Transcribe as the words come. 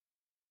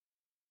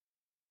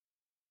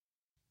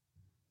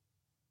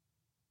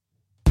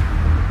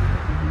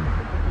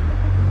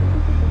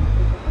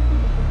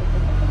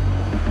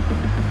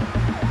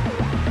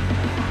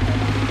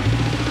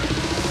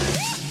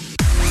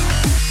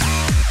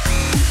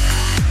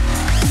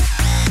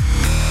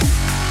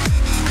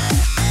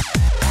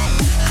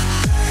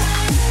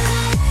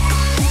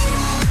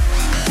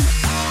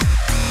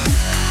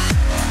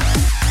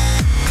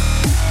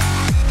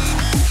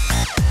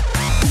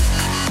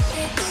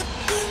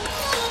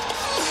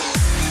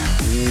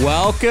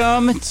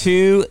Welcome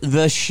to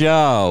the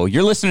show.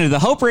 You're listening to the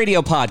Hope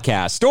Radio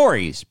Podcast.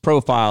 Stories,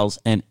 profiles,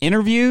 and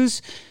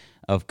interviews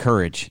of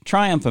courage,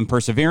 triumph, and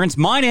perseverance.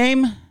 My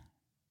name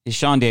is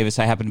Sean Davis.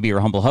 I happen to be your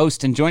humble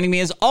host. And joining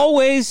me as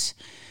always,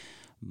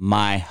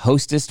 my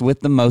hostess with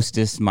the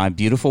mostest, my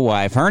beautiful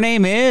wife. Her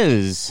name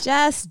is...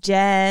 Just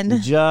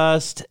Jen.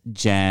 Just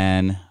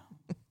Jen.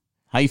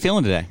 How you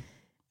feeling today?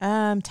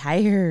 I'm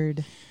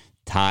tired.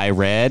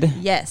 Tired?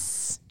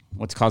 Yes.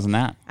 What's causing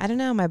that? I don't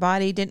know. My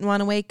body didn't want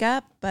to wake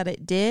up, but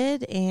it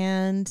did,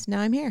 and now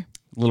I'm here.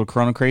 A little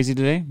Corona crazy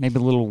today? Maybe a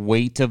little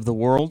weight of the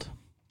world?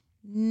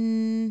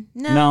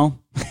 No.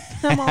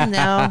 Come on,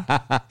 no.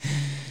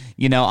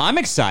 You know, I'm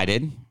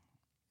excited.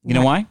 You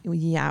know why?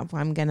 Yeah, hope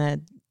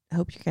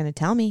you're going to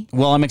tell me.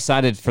 Well, I'm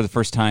excited for the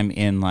first time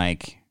in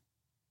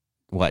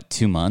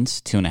 2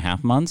 months,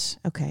 2.5 months.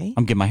 Okay.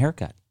 I'm getting my hair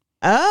cut.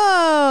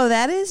 Oh,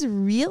 that is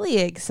really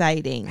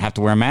exciting. I have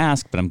to wear a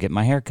mask, but I'm getting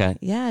my hair cut.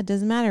 Yeah, it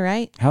doesn't matter,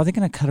 right? How are they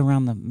going to cut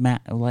around the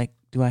mat?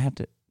 Do I have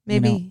to?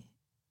 Maybe.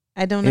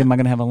 I don't know. Am I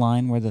going to have a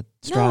line where the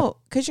strap? No,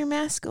 because your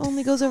mask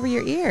only goes over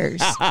your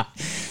ears.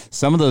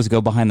 Some of those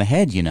go behind the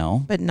head, you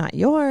know. But not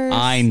yours.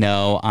 I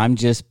know. I'm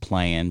just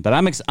playing. But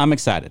I'm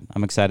excited.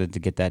 I'm excited to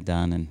get that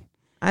done. And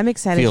I'm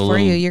excited for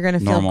you. You're going to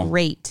feel normal.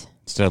 great.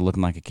 Instead of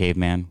looking like a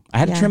caveman. I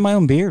had to trim my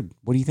own beard.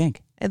 What do you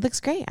think? It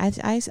looks great.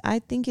 I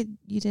think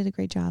you did a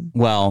great job.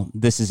 Well,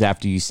 this is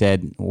after you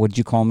said, what did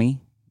you call me?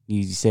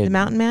 You said... The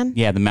mountain man?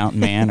 Yeah, the mountain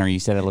man, or you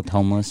said I looked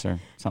homeless or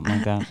something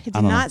like that. I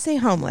did not say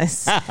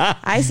homeless.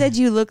 I said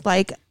you looked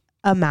like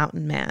a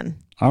mountain man.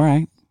 All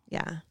right.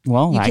 Yeah.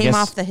 Well, you came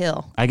off the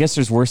hill. I guess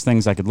there's worse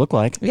things I could look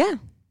like. Yeah.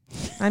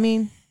 I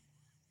mean,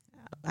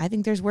 I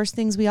think there's worse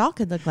things we all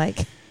could look like.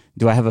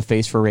 Do I have a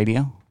face for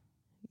radio?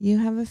 You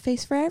have a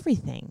face for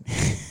everything.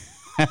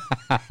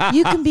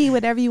 You can be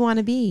whatever you want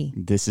to be.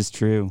 This is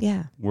true.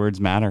 Yeah. Words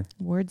matter.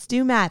 Words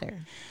do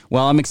matter.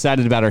 Well, I'm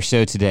excited about our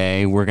show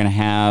today. We're going to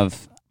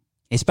have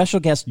a special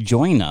guest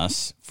join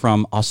us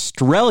from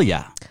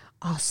Australia.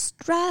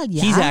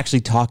 Australia? He's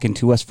actually talking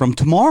to us from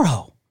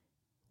tomorrow.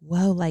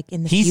 Whoa, like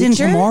in the future? He's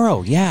in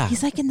tomorrow, yeah.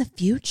 He's like in the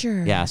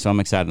future. Yeah, so I'm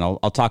excited.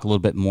 I'll talk a little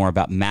bit more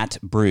about Matt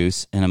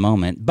Bruce in a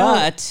moment.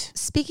 But...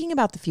 speaking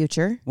about the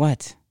future...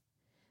 What?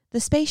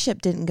 The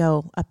spaceship didn't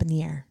go up in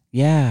the air.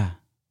 Yeah.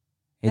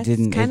 That's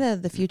kind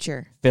of the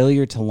future.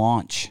 Failure to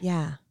launch.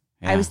 Yeah.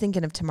 I was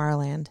thinking of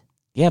Tomorrowland.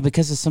 Yeah,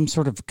 because of some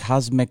sort of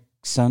cosmic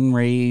sun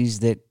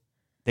rays that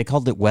they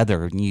called it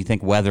weather. And you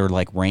think weather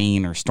like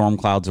rain or storm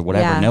clouds or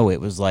whatever. Yeah. No,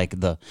 it was like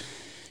the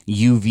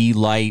UV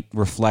light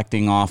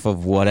reflecting off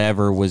of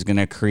whatever was going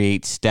to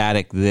create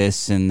static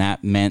this, and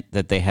that meant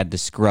that they had to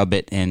scrub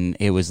it, and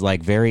it was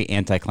like very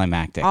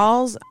anticlimactic.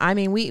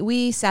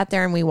 We sat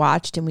there and we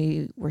watched and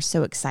we were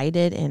so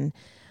excited, and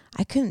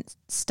I couldn't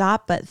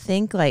stop but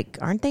think,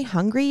 aren't they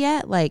hungry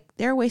yet?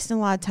 They're wasting a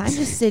lot of time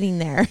just sitting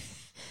there.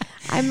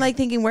 I'm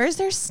thinking, where's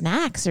their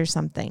snacks or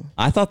something?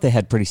 I thought they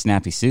had pretty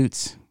snappy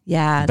suits.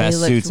 Yeah.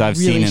 Best suits I've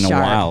really seen in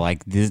sharp. a while.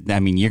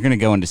 You're going to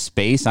go into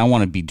space. I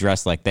want to be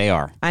dressed like they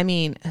are.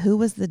 Who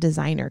was the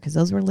designer? Because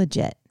those were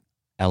legit.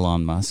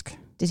 Elon Musk.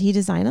 Did he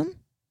design them?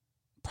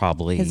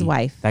 Probably. His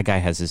wife. That guy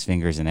has his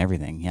fingers in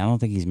everything. Yeah, I don't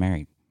think he's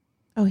married.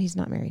 Oh, he's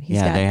not married. They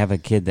have a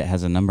kid that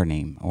has a number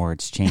name, or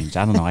it's changed.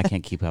 I don't know. I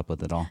can't keep up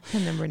with it all. A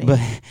number name.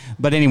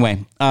 But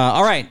anyway,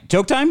 all right.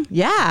 Joke time?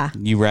 Yeah.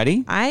 You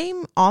ready?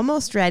 I'm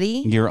almost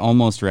ready. You're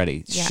almost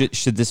ready. Yeah.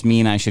 Should this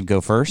mean I should go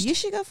first? You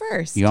should go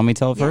first. You want me to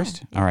tell it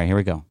first? All right, here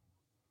we go.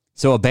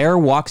 So a bear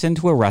walks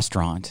into a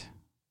restaurant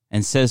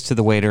and says to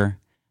the waiter,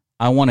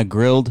 I want a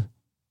grilled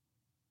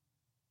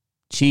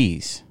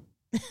cheese.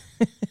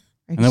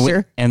 Are you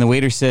sure? And the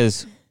waiter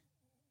says,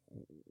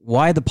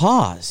 why the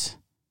pause?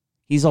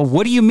 He's all,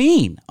 what do you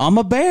mean? I'm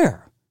a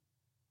bear.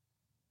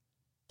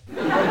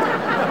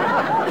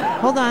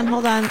 Hold on.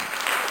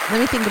 Let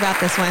me think about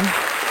this one.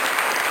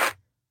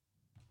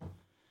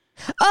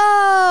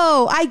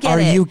 Oh, I get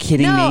it. Are you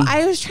kidding me? No,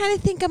 I was trying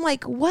to think. I'm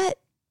like, what?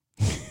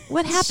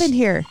 What happened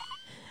here?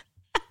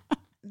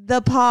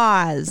 The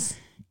pause.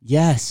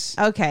 Yes.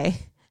 Okay.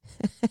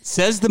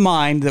 Says the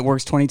mind that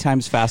works 20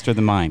 times faster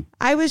than mine.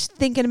 I was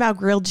thinking about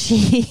grilled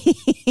cheese.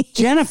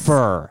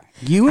 Jennifer,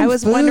 I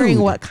was wondering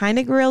what kind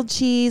of grilled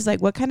cheese,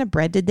 what kind of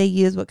bread did they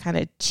use? What kind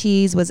of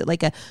cheese? Was it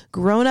like a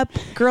grown-up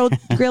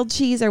grilled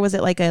cheese, or was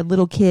it like a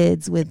little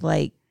kids with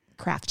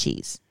craft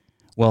cheese?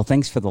 Well,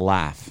 thanks for the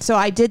laugh. So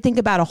I did think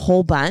about a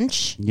whole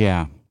bunch.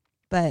 Yeah.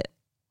 But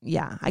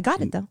yeah, I got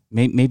it though.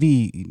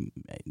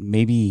 Maybe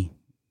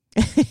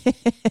I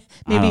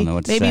don't know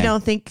what to say. Maybe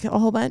don't think a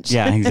whole bunch.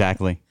 Yeah,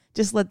 exactly.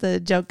 Just let the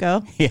joke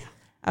go. Yeah.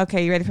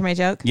 Okay, you ready for my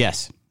joke?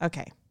 Yes.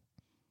 Okay.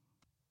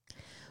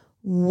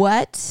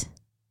 What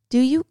do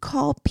you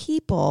call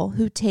people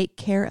who take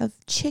care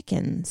of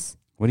chickens?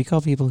 What do you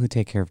call people who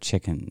take care of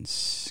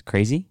chickens?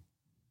 Crazy?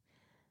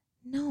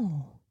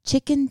 No.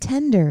 Chicken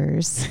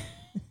tenders.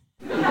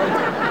 You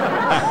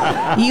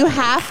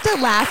have to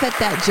laugh at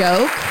that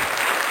joke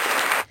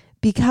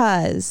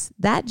because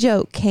that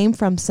joke came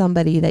from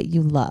somebody that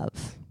you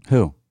love.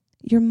 Who?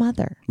 Your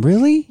mother.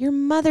 Really? Your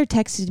mother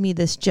texted me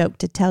this joke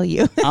to tell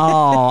you.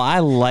 Oh, I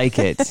like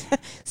it.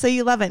 So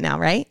you love it now,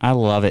 right? I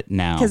love it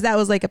now. Because that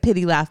was like a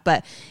pity laugh,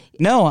 but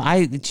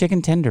No,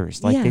 chicken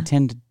tenders, like Yeah. they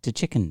tend to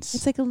chickens.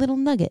 it's like a little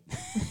nugget.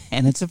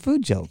 And it's a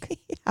food joke,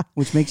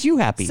 which makes you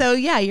happy. So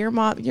yeah, your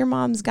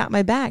mom's got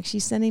my back.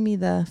 She's sending me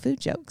the food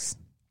jokes.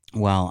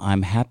 Well,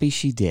 I'm happy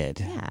she did.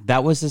 Yeah.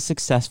 That was a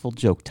successful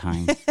joke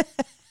time.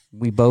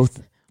 We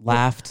both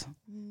laughed.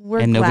 We're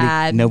and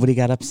glad. nobody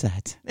got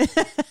upset.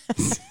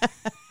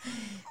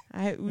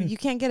 You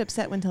can't get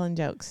upset when telling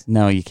jokes.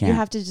 No, you can't. You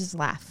have to just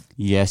laugh.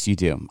 Yes, you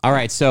do. All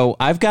right, so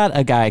I've got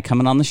a guy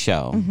coming on the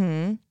show.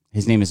 Mm-hmm.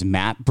 His name is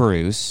Matt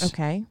Bruce.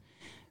 Okay.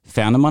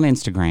 Found him on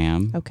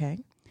Instagram. Okay.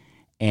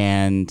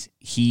 And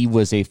he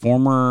was a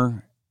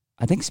former,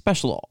 I think,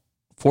 special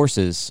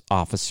forces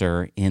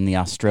officer in the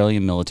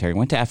Australian military.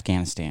 Went to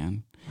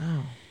Afghanistan.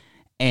 Wow.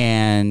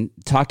 And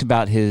talked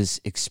about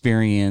his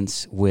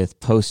experience with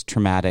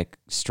post-traumatic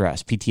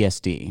stress,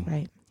 PTSD.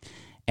 Right.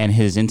 And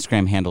his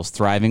Instagram handle's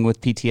Thriving with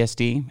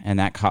PTSD, and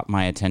that caught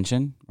my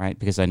attention, right?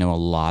 Because I know a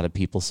lot of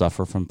people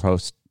suffer from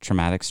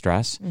post-traumatic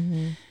stress.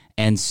 Mm-hmm.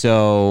 And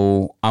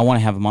so I want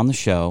to have him on the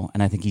show,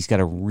 and I think he's got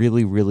a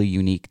really, really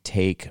unique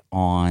take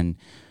on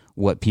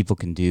what people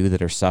can do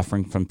that are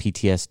suffering from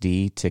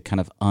PTSD to kind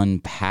of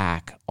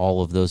unpack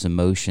all of those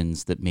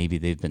emotions that maybe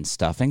they've been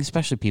stuffing,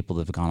 especially people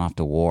that have gone off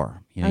to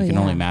war. You know, you can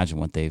only imagine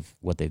what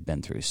they've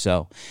been through.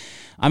 So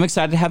I'm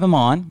excited to have him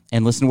on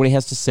and listen to what he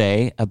has to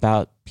say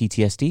about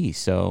PTSD.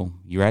 So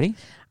you ready?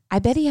 I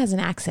bet he has an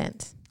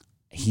accent.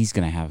 He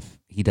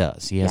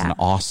does. He has Yeah. an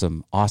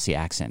awesome Aussie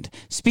accent.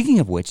 Speaking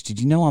of which, did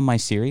you know on my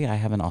Siri, I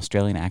have an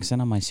Australian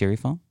accent on my Siri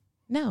phone?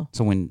 No.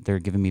 So when they're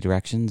giving me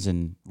directions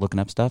and looking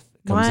up stuff,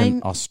 it comes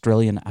in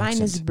Australian accent.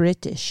 Mine is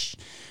British.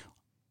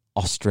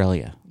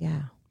 Australia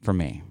Yeah. for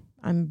me.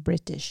 I'm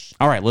British.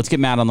 All right, let's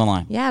get Matt on the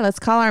line. Yeah, let's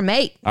call our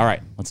mate. All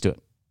right, let's do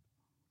it.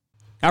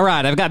 All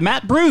right, I've got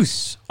Matt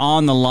Bruce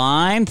on the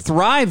line.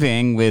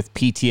 Thriving with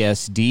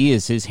PTSD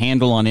is his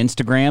handle on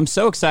Instagram.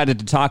 So excited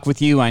to talk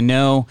with you. I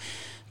know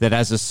that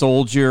as a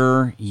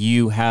soldier,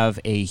 you have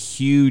a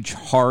huge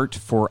heart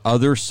for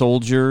other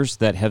soldiers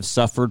that have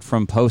suffered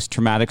from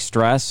post-traumatic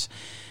stress.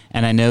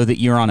 And I know that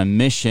you're on a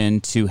mission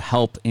to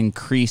help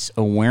increase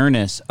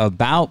awareness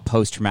about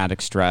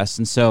post-traumatic stress.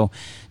 And so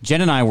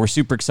Jen and I were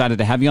super excited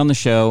to have you on the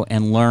show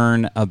and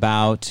learn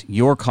about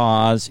your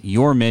cause,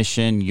 your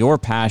mission, your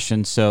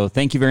passion. So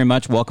thank you very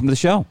much. Welcome to the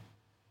show.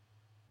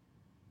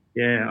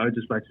 Yeah, I would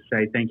just like to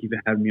say thank you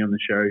for having me on the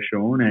show,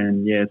 Sean.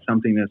 And yeah,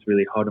 something that's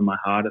really hot in my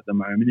heart at the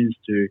moment is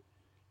to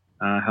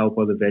help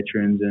other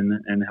veterans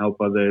and help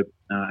other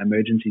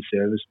emergency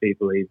service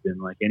people, even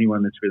like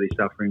anyone that's really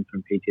suffering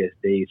from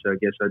PTSD. So I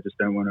guess I just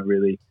don't want to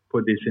really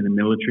put this in a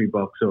military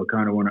box, or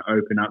kind of want to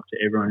open up to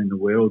everyone in the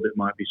world that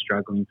might be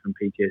struggling from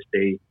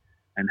PTSD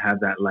and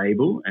have that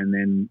label, and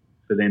then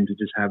for them to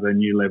just have a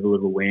new level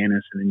of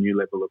awareness and a new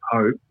level of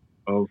hope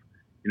of,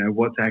 you know,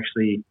 what's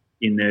actually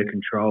in their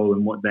control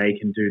and what they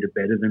can do to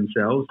better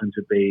themselves and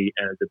to be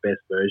the best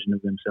version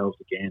of themselves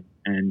again.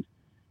 And,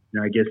 you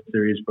know, I guess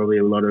there is probably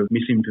a lot of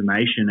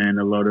misinformation, and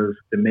a lot of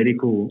the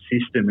medical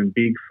system and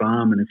big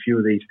pharma and a few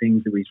of these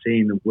things that we see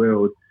in the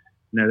world,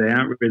 you know, they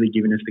aren't really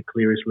giving us the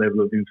clearest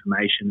level of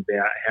information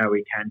about how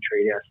we can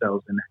treat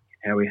ourselves and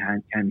how we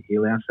can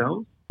heal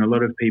ourselves. A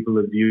lot of people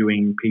are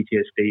viewing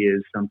PTSD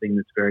as something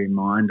that's very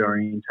mind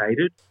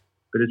orientated,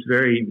 but it's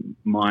very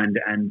mind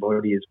and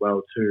body as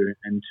well too.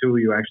 Until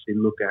you actually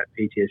look at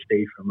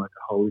PTSD from like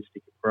a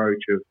holistic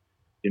approach of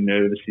your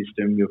nervous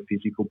system, your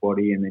physical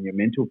body, and then your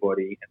mental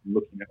body, and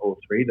looking at all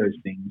three of those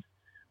things,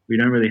 we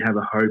don't really have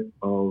a hope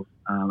of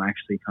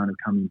actually kind of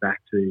coming back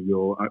to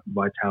your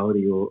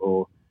vitality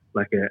or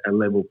like a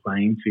level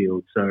playing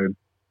field. So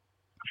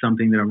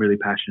something that I'm really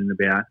passionate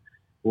about.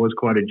 It was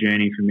quite a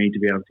journey for me to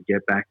be able to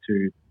get back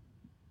to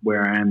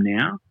where I am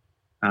now.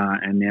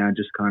 And now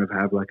just kind of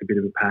have like a bit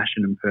of a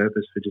passion and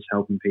purpose for just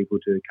helping people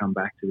to come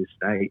back to this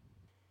state.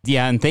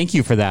 Yeah, and thank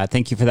you for that.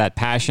 Thank you for that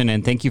passion,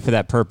 and thank you for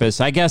that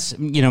purpose. I guess,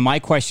 you know, my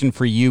question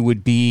for you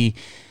would be,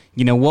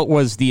 you know, what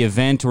was the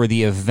event or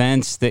the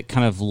events that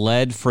kind of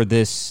led for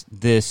this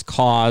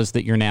cause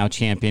that you're now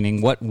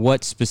championing?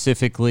 What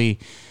specifically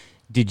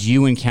did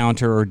you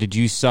encounter or did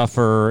you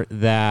suffer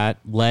that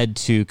led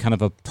to kind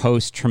of a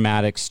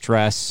post-traumatic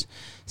stress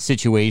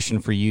situation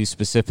for you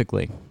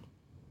specifically?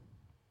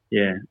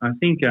 Yeah, I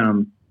think,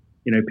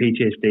 you know,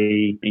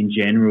 PTSD in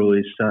general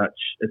is such,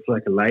 it's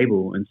like a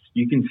label, and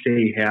you can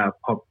see how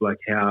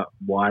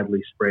widely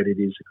spread it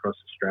is across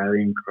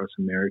Australia and across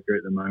America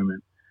at the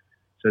moment.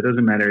 So it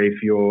doesn't matter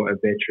if you're a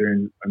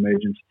veteran,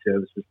 emergency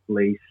services,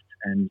 police,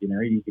 and, you know,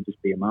 you could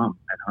just be a mum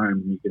at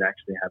home and you could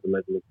actually have a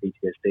level of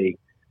PTSD.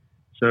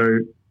 So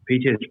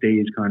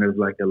PTSD is kind of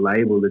like a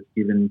label that's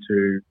given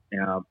to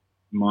our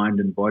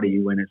mind and body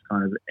when it's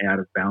kind of out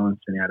of balance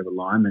and out of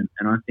alignment.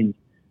 And I think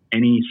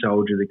any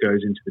soldier that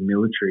goes into the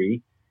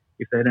military,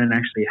 if they don't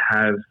actually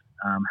have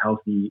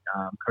healthy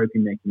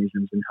coping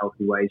mechanisms and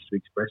healthy ways to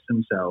express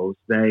themselves,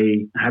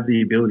 they have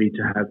the ability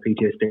to have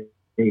PTSD.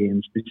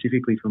 And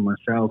specifically for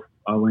myself,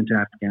 I went to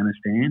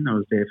Afghanistan. I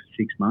was there for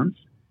 6 months.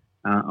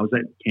 I was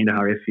at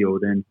Kandahar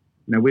Airfield, and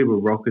we were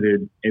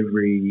rocketed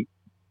every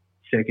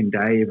second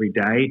day, every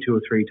day, 2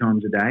 or 3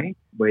 times a day,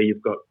 where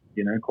you've got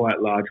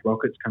quite large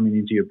rockets coming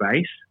into your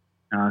base.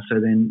 So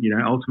then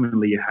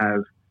ultimately you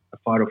have a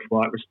fight or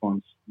flight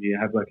response. You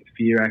have like a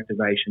fear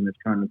activation that's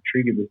kind of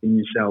triggered within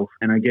yourself.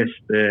 And I guess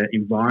the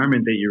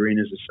environment that you're in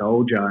as a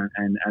soldier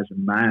and as a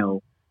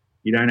male,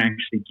 you don't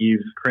actually give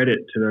credit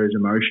to those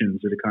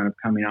emotions that are kind of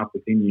coming up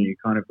within you. You're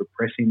kind of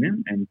repressing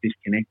them and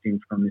disconnecting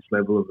from this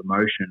level of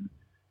emotion.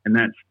 And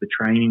that's the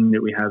training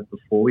that we have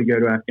before we go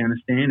to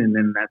Afghanistan. And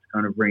then that's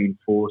kind of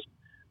reinforced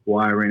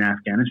while we're in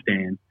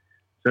Afghanistan.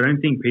 So I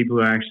don't think people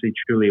are actually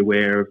truly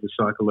aware of the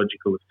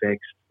psychological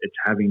effects it's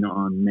having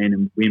on men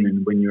and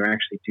women when you're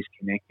actually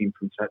disconnecting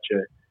from such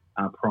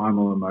a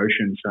primal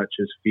emotion such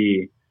as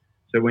fear.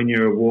 So when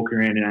you're walking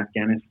around in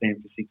Afghanistan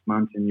for 6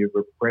 months and you've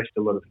repressed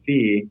a lot of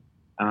fear,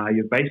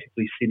 you're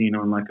basically sitting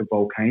on like a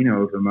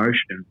volcano of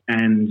emotion.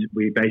 And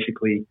we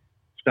basically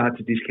start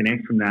to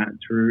disconnect from that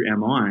through our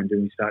mind,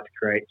 and we start to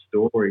create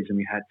stories, and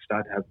we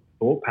start to have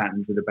thought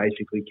patterns that are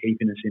basically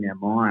keeping us in our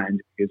mind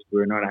because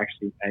we're not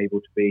actually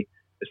able to be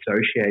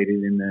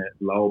associated in the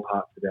lower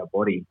parts of our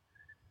body.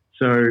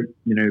 So,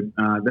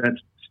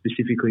 that's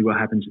specifically what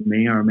happened to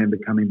me. I remember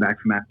coming back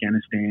from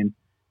Afghanistan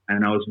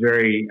and I was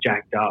very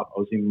jacked up.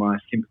 I was in my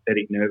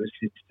sympathetic nervous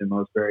system. I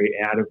was very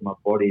out of my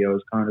body. I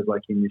was kind of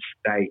like in this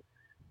state.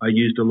 I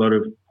used a lot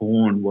of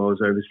porn while I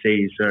was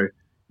overseas. So,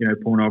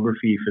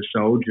 pornography for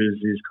soldiers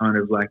is kind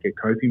of like a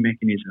coping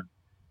mechanism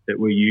that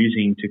we're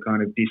using to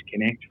kind of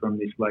disconnect from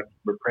this like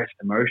repressed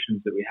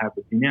emotions that we have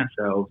within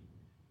ourselves.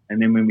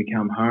 And then when we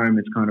come home,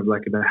 it's kind of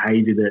like a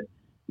behavior that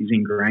is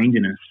ingrained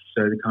in us.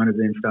 So it kind of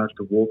then starts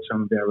to warp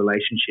some of our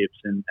relationships.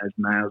 And as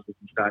males, we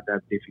can start to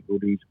have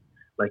difficulties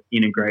like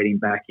integrating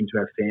back into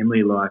our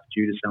family life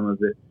due to some of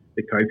the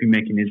coping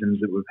mechanisms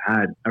that we've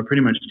had. I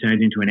pretty much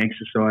turned into an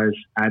exercise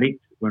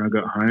addict when I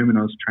got home, and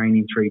I was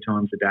training 3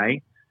 times a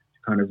day to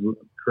kind of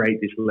create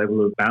this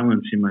level of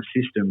balance in my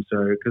system.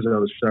 So because I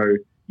was so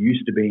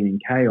used to being in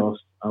chaos,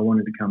 I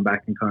wanted to come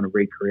back and kind of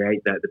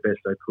recreate that the best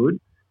I could.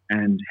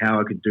 And how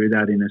I could do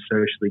that in a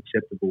socially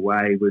acceptable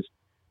way was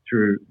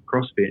through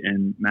CrossFit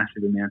and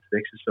massive amounts of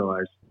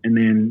exercise. And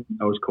then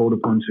I was called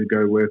upon to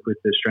go work with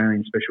the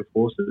Australian Special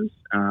Forces,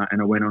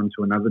 and I went on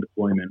to another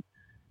deployment.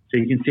 So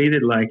you can see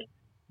that like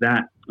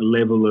that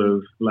level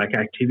of like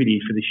activity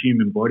for the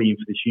human body and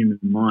for the human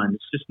mind,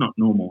 it's just not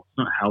normal. It's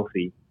not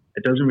healthy.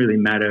 It doesn't really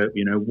matter,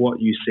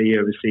 what you see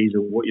overseas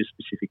or what your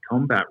specific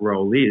combat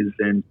role is.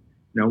 And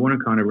I want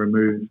to kind of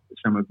remove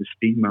some of the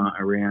stigma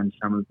around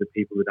some of the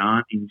people that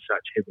aren't in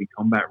such heavy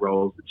combat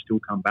roles that still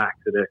come back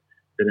that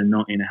are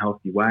not in a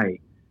healthy way.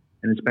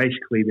 And it's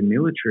basically the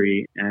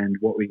military and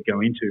what we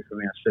go into from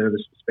our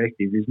service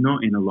perspective is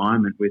not in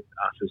alignment with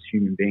us as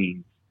human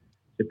beings.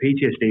 So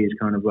PTSD is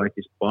kind of like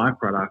this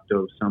byproduct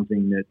of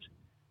something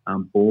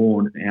that's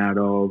born out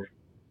of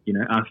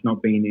us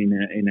not being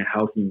in a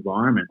healthy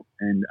environment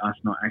and us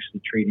not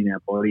actually treating our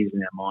bodies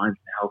and our minds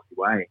in a healthy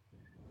way.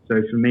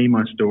 So for me,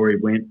 my story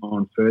went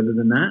on further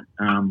than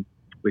that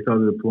with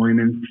other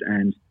deployments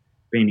and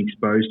being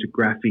exposed to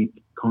graphic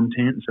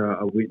content. So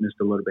I witnessed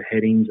a lot of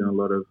beheadings and a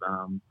lot of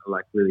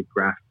like really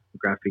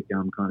graphic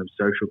kind of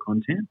social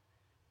content.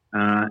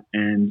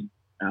 And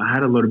I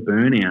had a lot of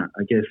burnout.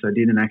 I guess I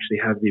didn't actually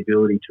have the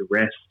ability to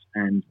rest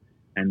and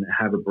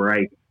have a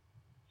break.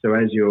 So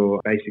as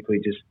you're basically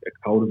just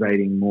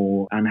cultivating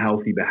more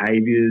unhealthy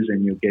behaviours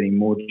and you're getting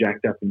more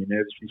jacked up in your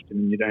nervous system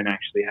and you don't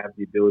actually have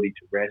the ability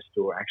to rest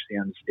or actually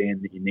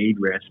understand that you need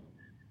rest,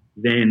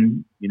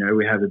 then,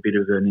 we have a bit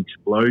of an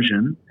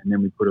explosion and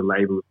then we put a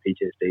label of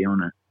PTSD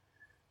on it.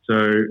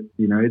 So,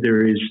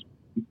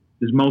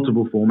 there's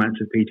multiple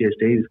formats of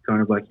PTSD. It's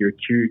kind of like your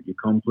acute, your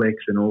complex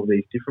and all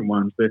these different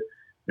ones. But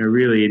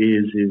really it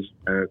is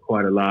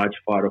quite a large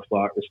fight or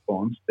flight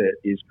response that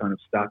is kind of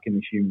stuck in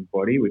the human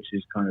body, which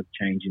is kind of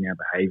changing our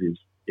behaviors.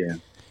 Yeah.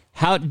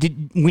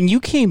 When you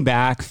came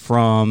back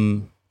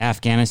from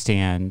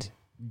Afghanistan,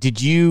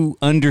 did you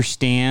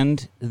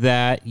understand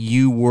that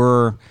you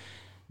were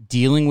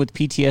dealing with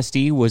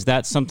PTSD? Was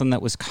that something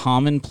that was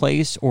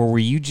commonplace, or were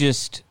you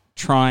just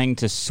trying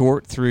to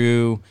sort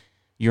through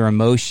your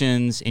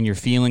emotions and your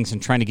feelings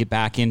and trying to get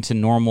back into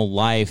normal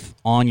life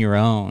on your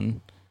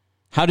own?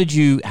 How did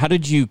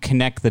you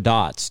connect the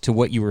dots to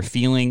what you were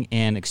feeling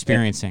and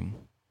experiencing?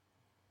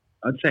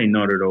 I'd say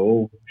not at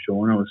all,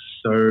 Sean. I was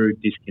so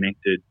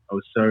disconnected. I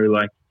was so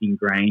like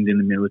ingrained in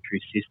the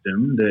military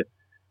system that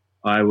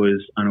I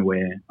was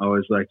unaware. I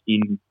was like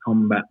in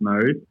combat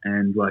mode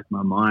and like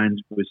my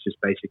mind was just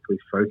basically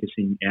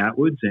focusing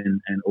outwards and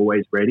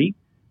always ready.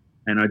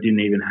 And I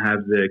didn't even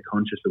have the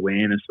conscious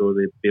awareness or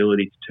the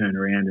ability to turn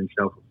around and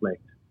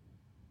self-reflect.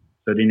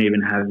 So I didn't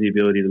even have the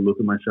ability to look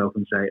at myself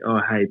and say, oh,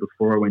 hey,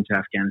 before I went to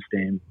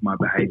Afghanistan, my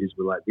behaviors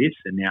were like this.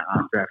 And now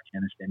after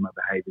Afghanistan, my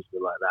behaviors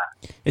were like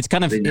that. It's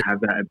kind of, I didn't have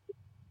that.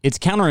 It's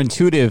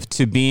counterintuitive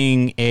to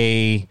being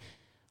a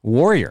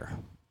warrior,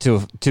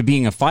 to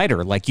being a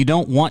fighter. Like, you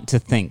don't want to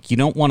think, you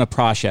don't want to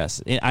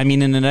process. I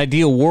mean, in an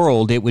ideal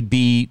world, it would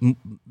be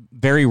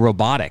very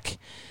robotic.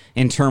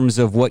 in terms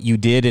of what you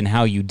did and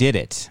how you did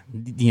it.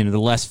 You know, the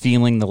less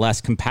feeling, the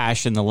less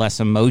compassion, the less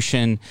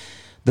emotion,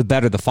 the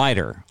better the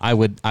fighter, I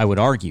would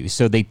argue.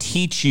 So they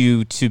teach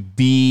you to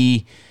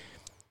be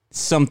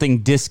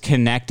something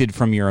disconnected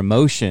from your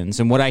emotions.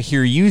 And what I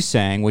hear you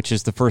saying, which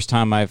is the first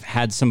time I've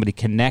had somebody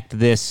connect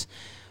this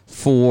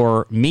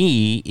for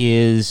me,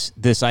 is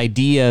this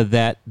idea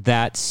that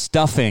that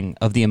stuffing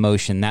of the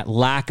emotion, that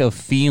lack of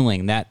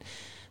feeling, that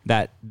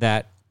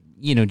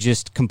you know,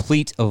 just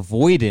complete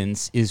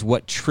avoidance is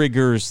what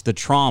triggers the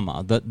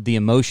trauma, the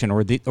emotion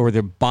or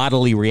the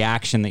bodily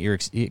reaction that you're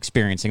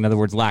experiencing. In other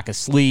words, lack of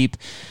sleep,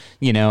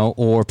 you know,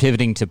 or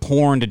pivoting to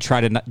porn to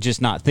try to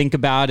just not think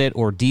about it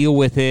or deal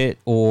with it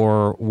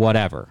or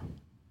whatever.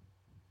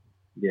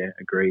 Yeah,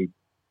 agreed.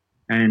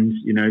 And,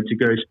 you know, to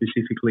go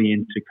specifically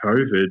into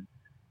COVID,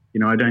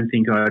 you know, I don't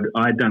think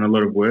I'd done a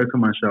lot of work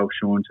on myself,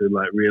 Sean, to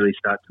like really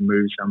start to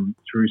move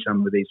through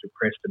some of these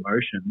repressed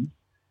emotions.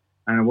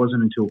 And it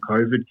wasn't until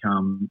COVID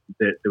come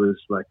that there was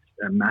like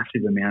a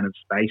massive amount of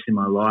space in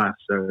my life.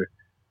 So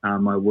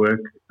my work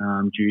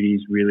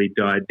duties really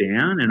died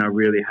down, and I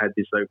really had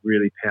this like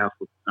really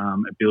powerful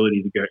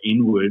ability to go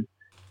inward.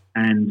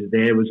 And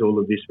there was all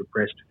of this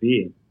repressed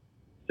fear.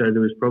 So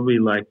there was probably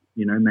like,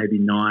 you know, maybe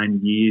 9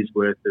 years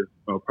worth of,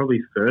 or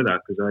probably further,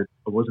 because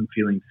I wasn't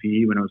feeling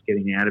fear when I was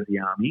getting out of the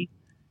army.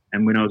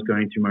 And when I was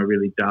going through my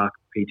really dark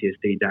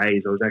PTSD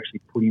days, I was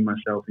actually putting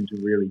myself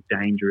into really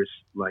dangerous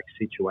like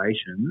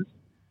situations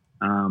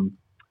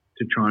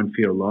to try and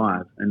feel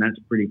alive. And that's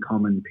pretty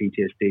common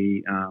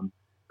PTSD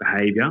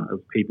behavior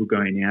of people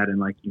going out and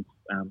like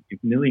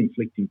nearly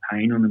inflicting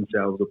pain on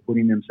themselves or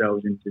putting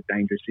themselves into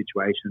dangerous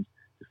situations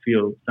to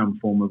feel some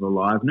form of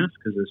aliveness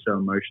because they're so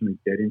emotionally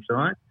dead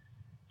inside.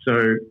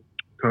 So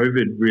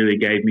COVID really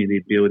gave me the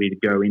ability to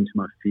go into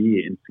my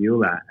fear and feel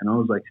that. And I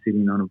was like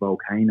sitting on a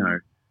volcano.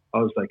 I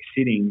was like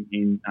sitting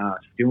in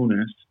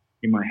stillness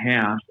in my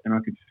house, and I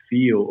could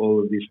feel all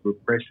of this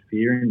repressed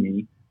fear in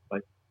me,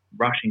 like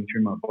rushing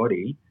through my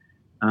body.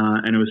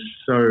 And it was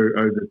so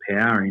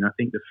overpowering. I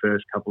think the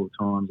first couple of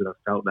times that I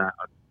felt that,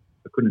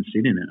 I couldn't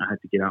sit in it. I had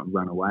to get up and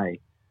run away.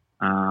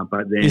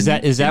 But then is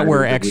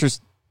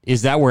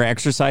that where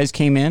exercise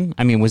came in?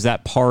 I mean, was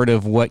that part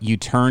of what you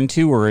turned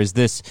to, or is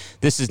this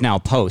is now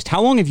post?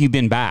 How long have you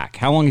been back?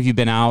 How long have you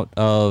been out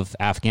of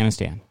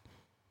Afghanistan?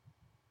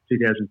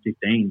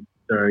 2015.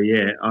 So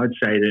yeah, I'd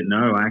say that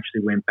no, I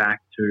actually went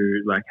back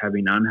to like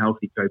having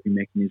unhealthy coping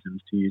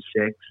mechanisms, to use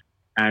sex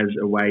as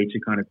a way to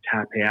kind of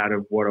tap out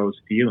of what I was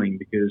feeling,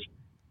 because,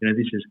 you know,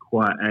 this is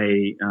quite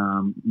a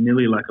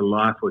nearly like a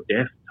life or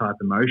death type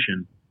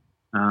emotion.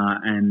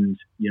 And,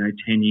 you know,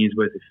 10 years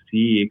worth of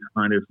fear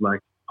kind of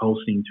like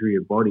pulsing through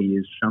your body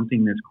is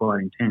something that's quite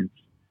intense.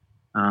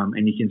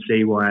 And you can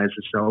see why, as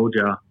a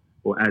soldier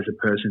or as a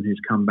person who's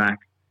come back,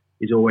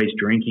 is always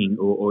drinking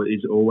or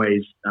is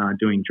always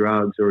doing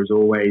drugs or is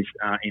always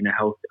in a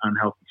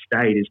unhealthy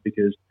state, is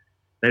because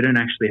they don't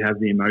actually have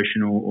the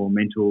emotional or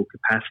mental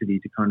capacity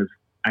to kind of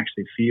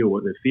actually feel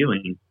what they're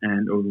feeling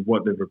and or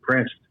what they've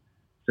repressed.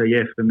 So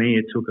yeah, for me,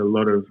 it took a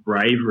lot of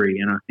bravery,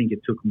 and I think it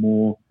took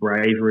more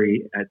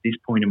bravery at this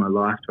point in my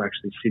life to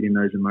actually sit in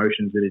those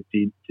emotions that it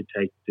did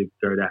to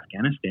go to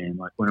Afghanistan.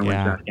 Like when I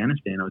went to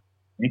Afghanistan, I was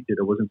connected.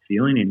 I wasn't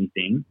feeling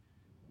anything.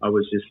 I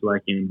was just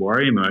like in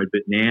warrior mode.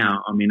 But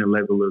now I'm in a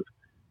level of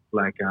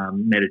like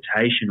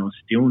meditation or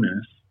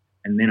stillness,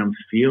 and then I'm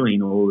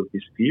feeling all of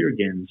this fear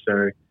again.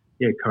 So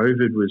yeah,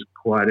 COVID was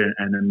quite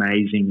an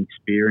amazing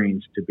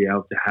experience to be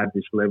able to have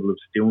this level of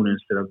stillness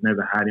that I've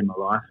never had in my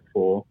life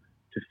before,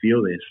 to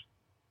feel this.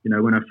 You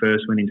know, when I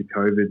first went into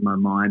COVID, my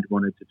mind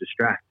wanted to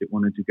distract. It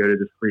wanted to go to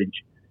the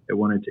fridge. It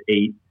wanted to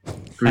eat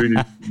food,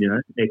 you know,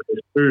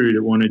 excess food.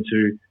 It wanted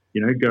to,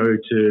 you know, go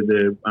to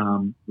the,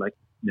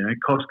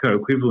 Costco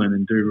equivalent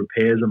and do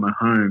repairs on my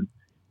home.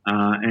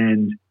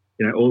 And,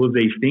 you know, all of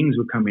these things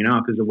were coming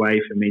up as a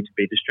way for me to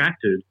be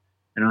distracted.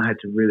 And I had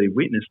to really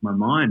witness my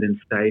mind and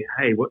say,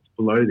 hey, what's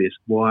below this?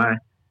 Why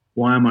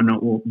am I not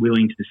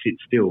willing to sit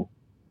still?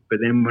 But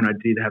then when I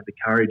did have the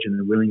courage and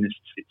the willingness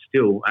to sit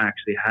still, I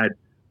actually had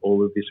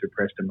all of this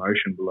repressed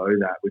emotion below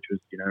that, which was,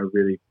 you know, a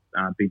really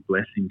big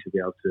blessing to be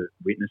able to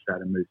witness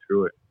that and move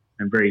through it,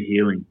 and very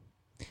healing.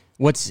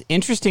 What's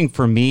interesting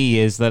for me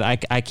is that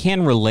I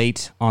can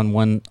relate on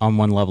one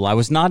level. I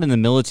was not in the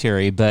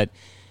military, but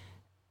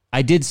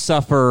I did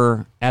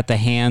suffer at the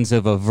hands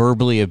of a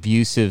verbally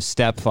abusive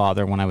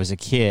stepfather when I was a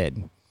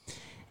kid.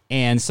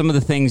 And some of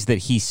the things that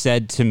he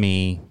said to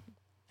me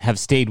have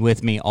stayed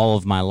with me all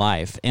of my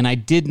life. And I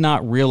did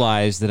not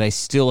realize that I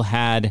still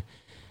had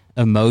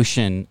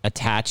emotion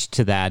attached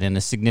to that in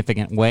a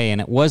significant way.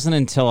 And it wasn't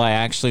until I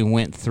actually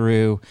went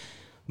through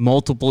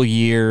multiple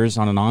years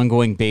on an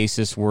ongoing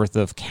basis worth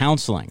of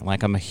counseling.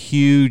 Like, I'm a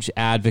huge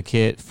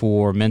advocate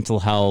for mental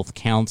health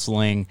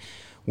counseling,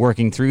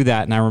 working through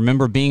that. And I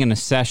remember being in a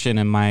session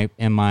and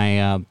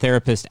my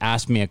therapist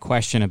asked me a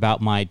question about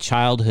my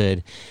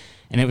childhood.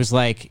 And it was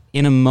like,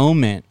 in a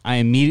moment, I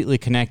immediately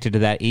connected to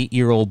that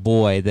 8-year-old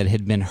boy that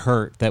had been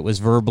hurt, that was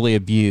verbally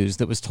abused,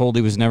 that was told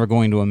he was never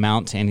going to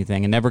amount to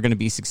anything and never going to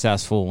be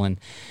successful and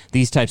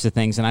these types of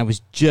things. And I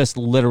was just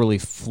literally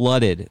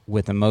flooded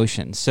with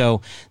emotion.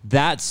 So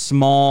that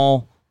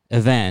small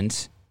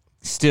event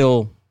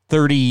still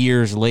 30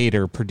 years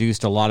later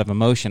produced a lot of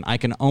emotion. I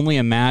can only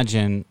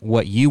imagine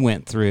what you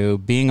went through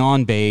being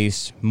on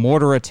base,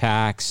 mortar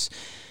attacks,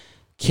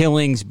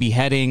 killings,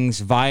 beheadings,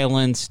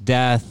 violence,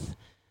 death,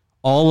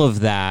 all of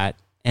that,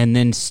 and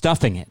then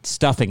stuffing it.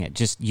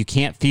 Just, you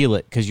can't feel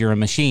it because you're a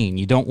machine.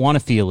 You don't want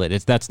to feel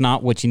it. That's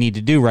not what you need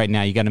to do right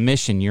now. You got a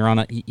mission. You're on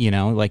a, you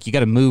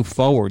got to move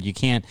forward. You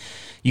can't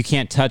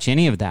touch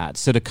any of that.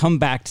 So to come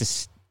back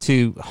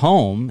to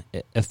home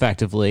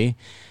effectively,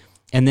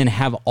 and then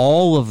have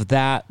all of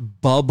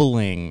that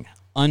bubbling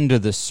under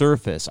the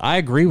surface. I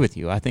agree with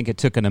you. I think it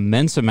took an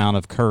immense amount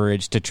of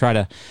courage to try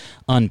to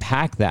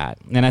unpack that.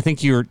 And I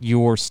think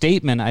your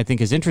statement, I think,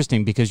 is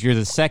interesting because you're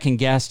the second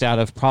guest out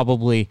of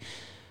probably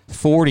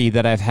 40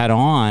 that I've had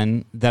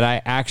on that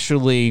I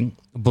actually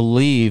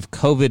believe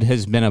COVID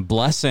has been a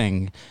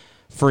blessing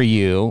for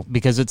you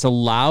because it's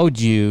allowed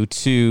you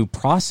to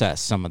process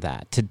some of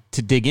that,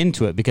 to dig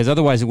into it, because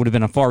otherwise it would have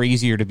been far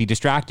easier to be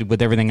distracted with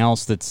everything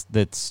else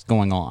that's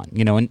going on,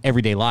 in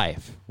everyday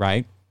life,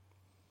 right?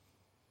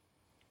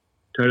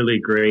 Totally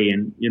agree.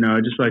 And,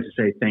 I'd just like to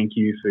say thank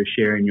you for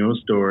sharing your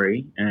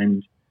story.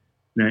 And,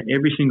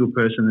 every single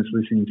person that's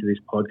listening to this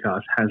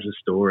podcast has a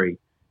story.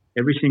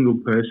 Every single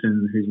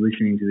person who's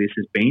listening to this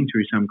has been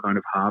through some kind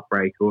of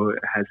heartbreak or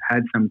has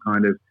had some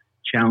kind of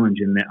challenge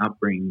in their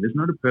upbringing. There's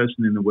not a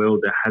person in the world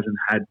that hasn't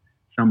had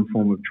some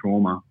form of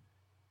trauma.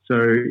 So,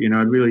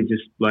 I'd really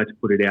just like to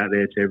put it out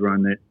there to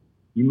everyone that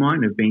you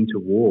might have been to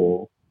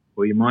war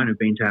or you might have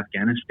been to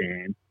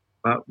Afghanistan,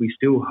 but we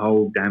still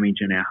hold damage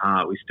in our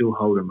heart. We still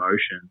hold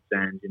emotions.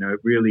 And, it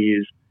really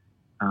is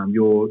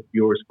your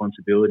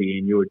responsibility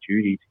and your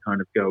duty to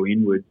kind of go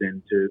inwards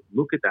and to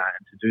look at that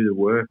and to do the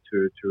work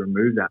to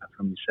remove that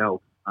from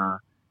yourself.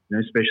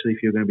 Especially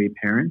if you're going to be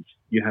parents,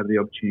 you have the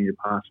opportunity to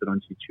pass it on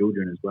to your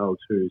children as well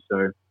too.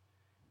 So,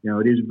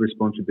 it is a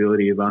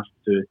responsibility of us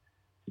to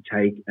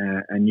take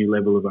a new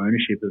level of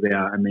ownership of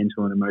our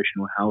mental and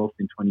emotional health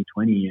in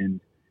 2020. And,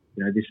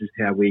 this is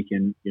how we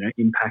can,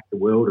 impact the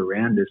world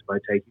around us by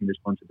taking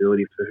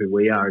responsibility for who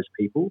we are as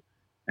people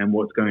and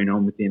what's going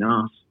on within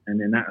us. And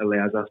then that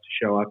allows us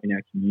to show up in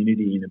our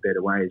community in a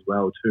better way as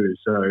well too.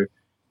 So,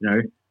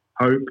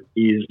 hope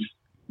is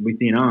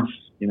within us.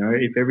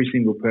 If every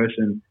single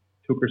person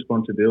took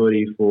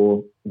responsibility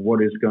for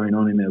what is going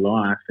on in their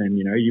life, and,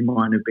 you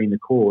might have been the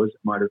cause, it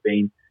might have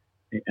been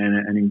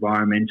an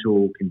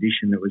environmental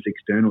condition that was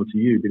external to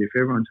you. But if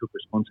everyone took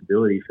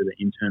responsibility for the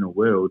internal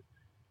world,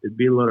 there'd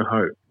be a lot of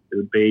hope. There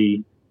would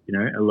be,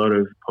 a lot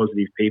of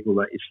positive people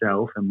like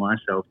yourself and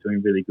myself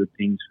doing really good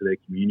things for their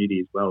community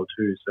as well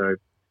too. So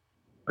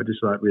I just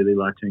really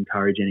like to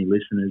encourage any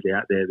listeners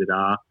out there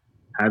that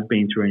have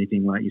been through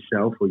anything like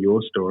yourself or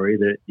your story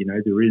that,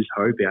 there is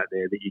hope out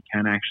there that you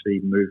can actually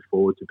move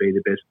forward to be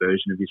the best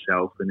version of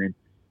yourself. And then,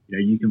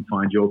 you can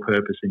find your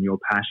purpose and your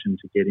passion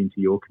to get into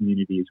your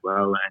community as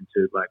well and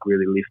to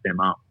really lift them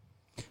up.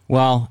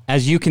 Well,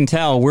 as you can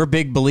tell, we're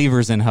big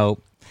believers in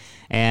hope.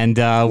 And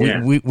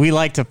we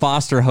like to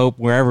foster hope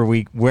wherever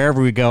we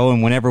go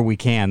and whenever we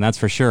can. That's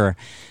for sure.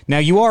 Now,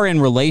 you are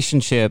in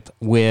relationship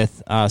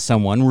with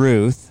someone,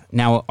 Ruth.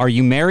 Now, are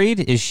you married?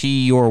 Is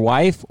she your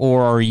wife,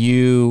 or are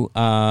you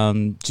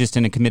just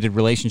in a committed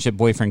relationship,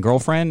 boyfriend,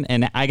 girlfriend?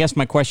 And I guess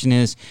my question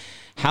is,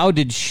 how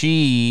did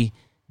she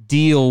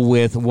deal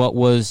with what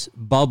was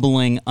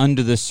bubbling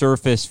under the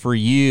surface for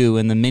you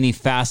and the many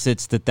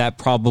facets that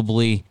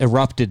probably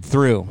erupted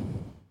through?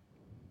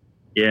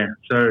 Yeah.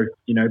 So,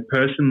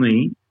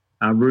 personally,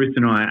 Ruth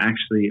and I are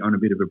actually on a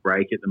bit of a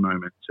break at the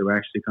moment. So we're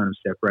actually kind of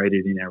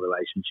separated in our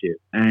relationship.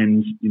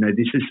 And,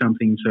 this is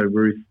something, so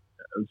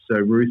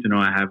Ruth and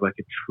I have a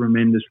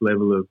tremendous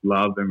level of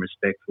love and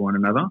respect for one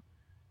another.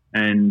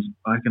 And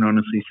I can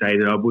honestly say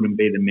that I wouldn't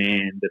be the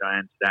man that I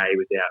am today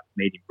without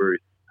meeting Ruth.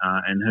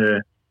 And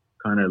her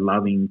kind of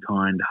loving,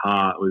 kind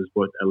heart was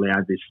what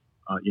allowed this,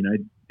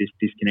 this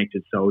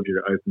disconnected soldier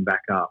to open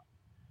back up.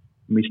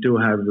 We still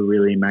have a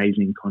really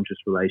amazing conscious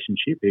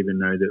relationship, even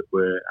though that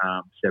we're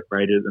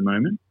separated at the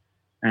moment.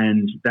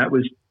 And that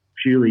was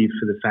purely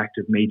for the fact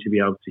of me to be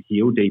able to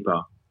heal deeper.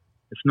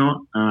 It's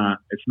not.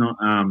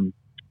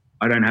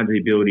 I don't have the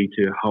ability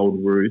to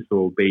hold Ruth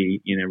or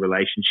be in a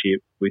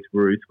relationship with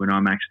Ruth when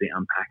I'm actually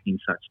unpacking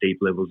such deep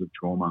levels of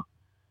trauma.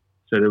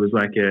 So there was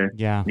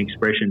an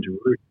expression to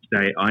Ruth to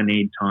say, I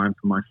need time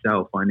for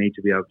myself. I need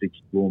to be able to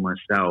explore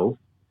myself,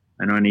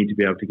 and I need to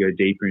be able to go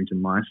deeper into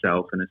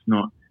myself. And it's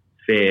not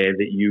fair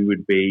that you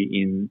would be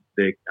in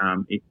the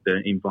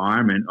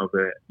environment of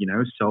a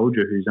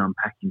soldier who's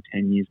unpacking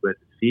 10 years worth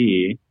of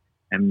fear,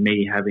 and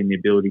me having the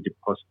ability to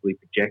possibly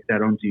project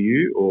that onto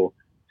you or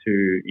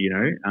to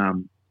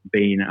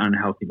be in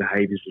unhealthy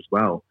behaviors as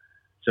well.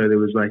 So there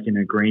was an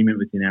agreement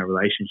within our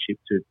relationship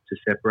to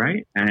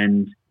separate.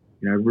 And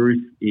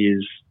Ruth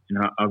is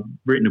I've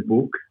written a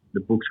book. The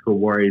book's called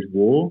Warriors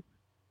War,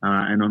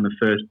 And on the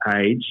first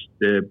page,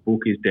 the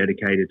book is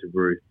dedicated to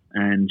Ruth.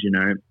 And,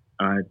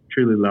 I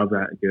truly love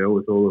that girl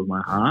with all of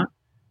my heart.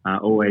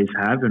 Always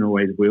have and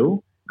always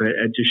will. But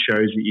it just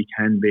shows that you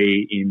can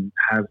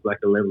have like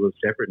a level of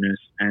separateness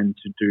and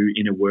to do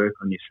inner work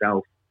on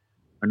yourself.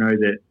 I know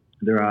that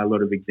there are a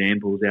lot of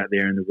examples out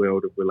there in the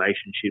world of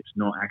relationships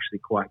not actually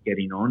quite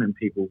getting on, and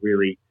people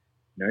really,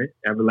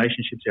 our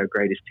relationships are our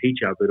greatest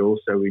teacher, but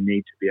also we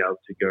need to be able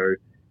to go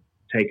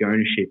take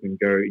ownership and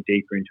go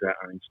deeper into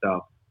our own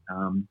stuff.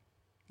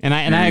 And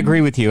I agree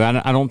with you.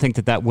 I don't think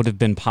that would have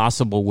been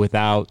possible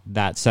without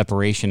that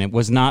separation. It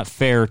was not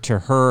fair to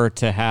her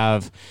to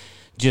have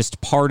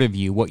just part of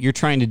you. What you're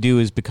trying to do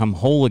is become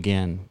whole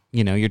again.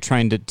 You're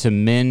trying to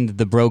mend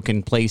the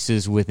broken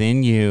places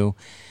within you,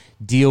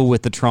 deal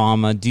with the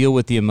trauma, deal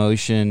with the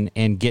emotion,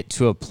 and get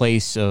to a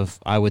place of,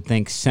 I would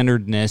think,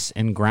 centeredness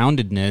and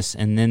groundedness.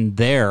 And then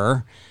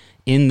there,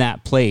 in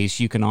that place,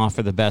 you can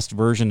offer the best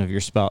version of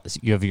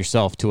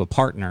yourself to a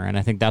partner. And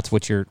I think that's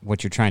what you're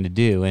trying to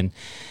do. And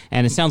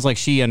it sounds like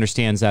she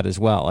understands that as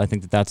well. I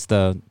think that's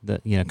the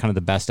kind of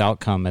the best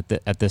outcome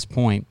at this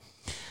point.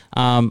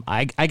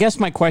 I guess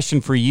my question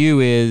for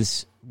you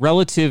is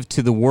relative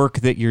to the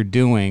work that you're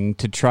doing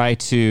to try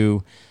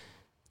to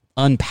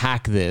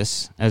unpack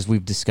this, as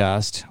we've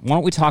discussed. Why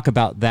don't we talk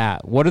about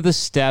that? What are the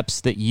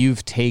steps that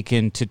you've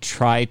taken to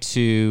try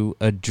to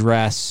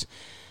address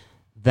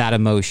that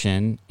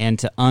emotion and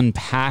to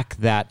unpack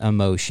that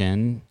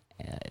emotion?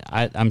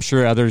 I'm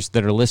sure others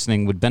that are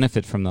listening would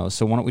benefit from those.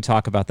 So why don't we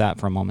talk about that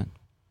for a moment?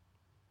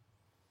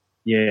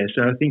 Yeah,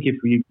 so I think if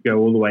we go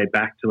all the way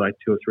back to like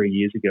 2 or 3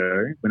 years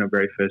ago, when I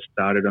very first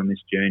started on this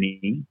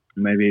journey,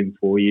 maybe even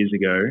 4 years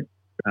ago,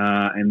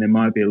 and there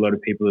might be a lot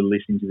of people who are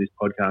listening to this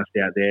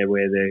podcast out there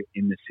where they're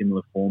in the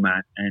similar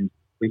format, and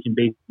we can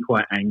be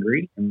quite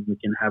angry and we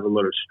can have a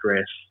lot of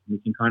stress. We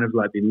can kind of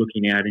like be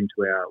looking out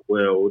into our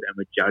world and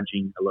we're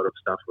judging a lot of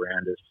stuff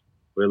around us.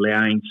 We're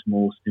allowing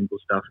small, simple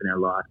stuff in our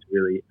life to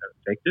really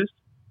affect us.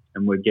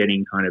 And we're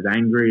getting kind of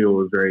angry, or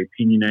we're very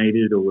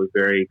opinionated, or we're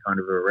very kind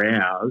of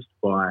aroused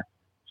by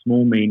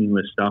small,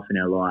 meaningless stuff in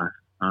our life.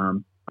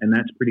 And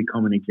that's a pretty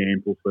common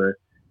example for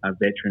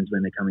veterans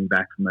when they're coming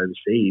back from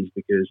overseas,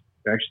 because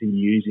they're actually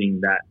using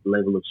that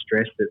level of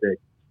stress that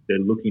they're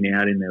looking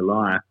out in their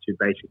life to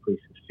basically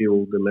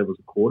fulfill the levels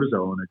of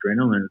cortisol and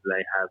adrenaline that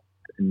they have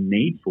a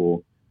need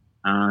for.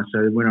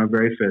 So when I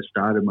very first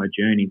started my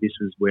journey, this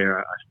was where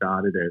I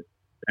started it.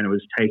 And it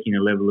was taking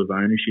a level of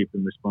ownership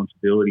and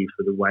responsibility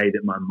for the way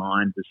that my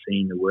mind was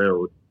seeing the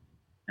world.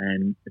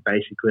 And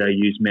basically I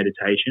used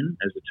meditation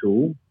as a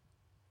tool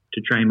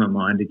to train my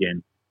mind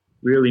again.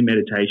 Really,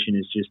 meditation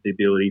is just the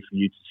ability for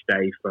you to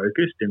stay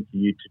focused and for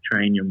you to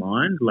train your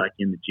mind like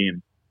in the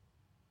gym.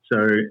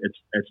 So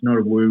it's not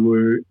a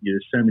woo-woo.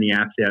 There's so many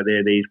apps out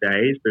there these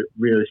days, but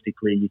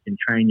realistically you can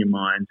train your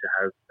mind to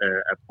have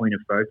a point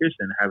of focus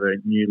and have a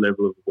new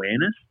level of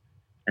awareness.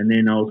 And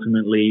then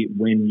ultimately,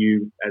 when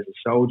you, as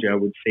a soldier,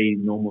 would see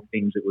normal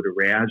things that would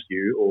arouse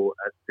you, or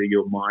that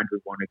your mind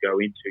would want to go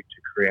into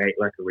to create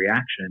like a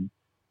reaction,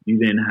 you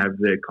then have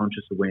the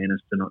conscious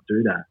awareness to not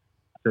do that.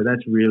 So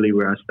that's really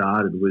where I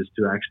started, was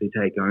to actually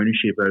take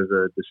ownership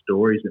over the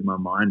stories that my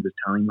mind was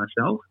telling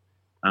myself,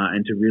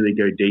 and to really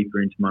go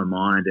deeper into my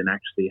mind and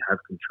actually have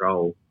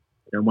control.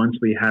 And once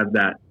we have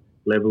that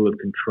level of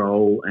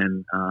control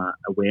and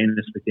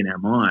awareness within our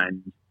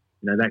mind,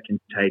 that can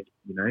take,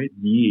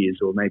 years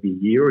or maybe a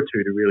year or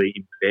two to really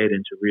embed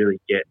and to really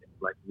get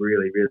like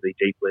really, really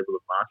deep level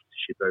of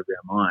mastership over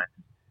our mind.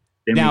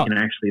 Then we can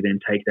actually then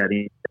take that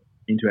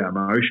into our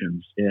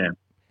emotions. Yeah.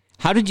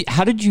 How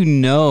did you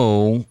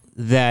know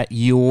that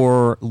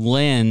your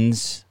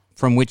lens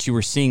from which you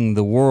were seeing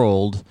the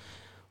world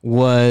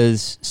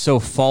was so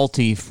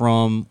faulty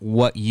from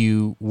what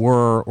you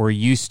were or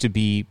used to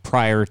be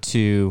prior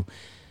to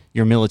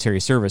your military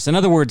service? In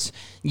other words,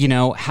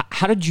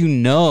 how did you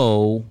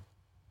know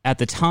at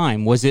the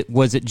time? Was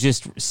it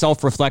just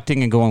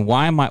self-reflecting and going,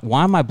 why am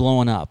I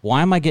blowing up?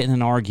 Why am I getting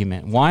an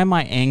argument? Why am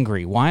I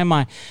angry?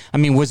 Was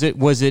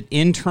it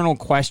internal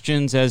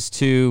questions as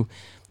to,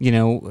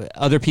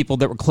 other people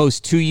that were close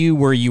to you,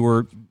 where you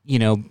were,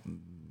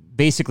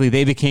 basically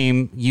they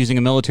became, using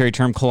a military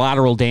term,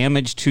 collateral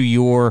damage to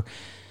your,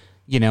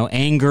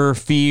 anger,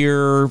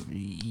 fear,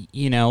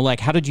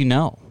 how did you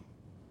know?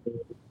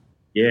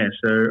 Yeah,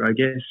 so I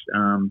guess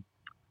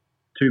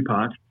two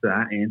parts to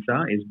that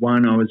answer is,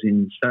 one, I was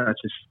in such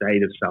a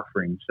state of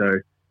suffering. So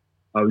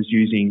I was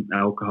using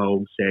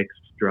alcohol, sex,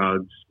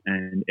 drugs,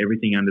 and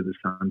everything under the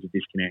sun to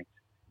disconnect.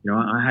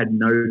 I had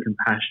no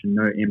compassion,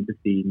 no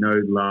empathy,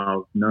 no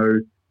love, no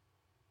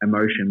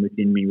emotion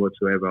within me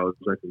whatsoever. I was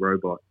like a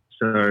robot.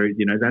 So,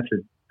 that's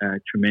a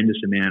tremendous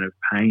amount of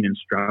pain and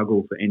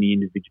struggle for any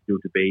individual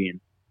to be in.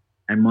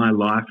 And my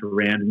life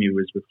around me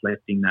was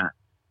reflecting that.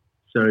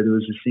 So there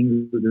was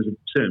a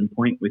certain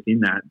point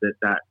within that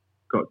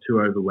got too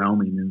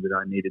overwhelming and that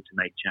I needed to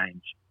make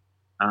change.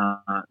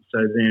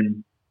 So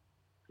then,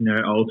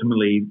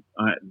 ultimately,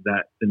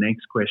 the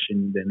next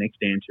question, the next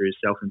answer is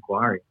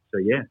self-inquiry. So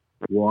yeah,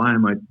 why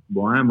do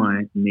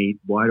I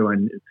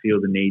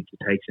feel the need to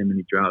take so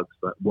many drugs?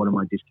 Like, what am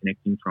I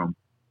disconnecting from?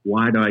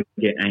 Why do I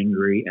get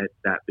angry at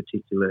that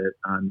particular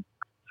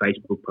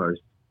Facebook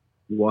post?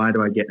 Why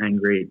do I get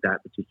angry at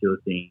that particular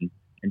thing?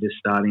 And just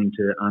starting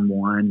to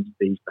unwind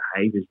these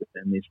behaviors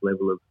and this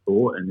level of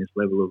thought and this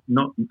level of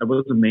it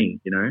wasn't me,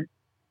 you know.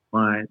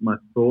 My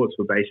thoughts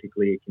were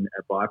basically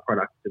a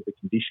byproduct of the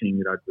conditioning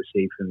that I'd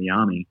received from the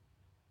army.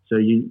 So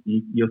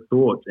your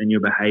thoughts and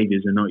your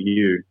behaviors are not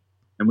you.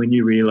 And when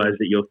you realize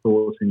that your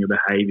thoughts and your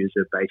behaviors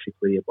are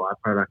basically a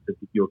byproduct of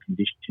your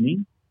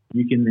conditioning,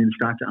 you can then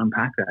start to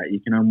unpack that. You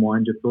can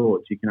unwind your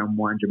thoughts, you can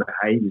unwind your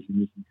behaviors, and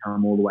you can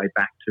come all the way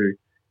back to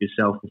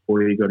yourself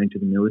before you got into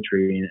the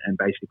military and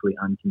basically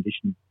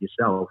uncondition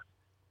yourself.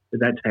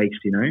 But that takes,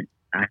 you know,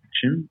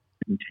 action,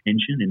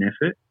 intention and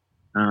effort.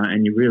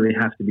 And you really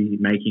have to be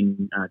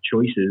making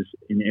choices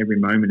in every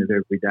moment of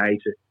every day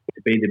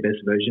to be the best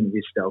version of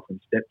yourself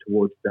and step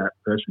towards that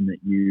person that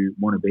you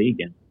want to be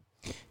again.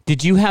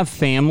 Did you have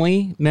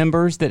family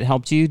members that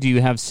helped you? Do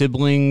you have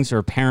siblings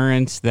or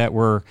parents that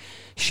were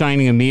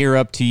shining a mirror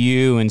up to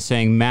you and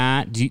saying,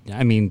 Matt, do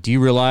you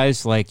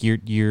realize like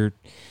you're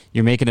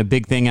making a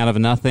big thing out of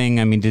nothing?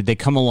 I mean, did they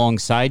come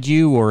alongside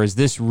you, or has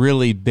this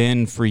really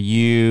been for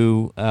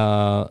you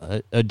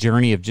a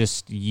journey of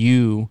just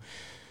you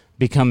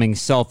becoming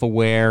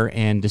self-aware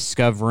and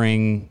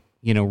discovering,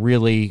 you know,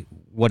 really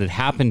what had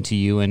happened to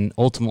you and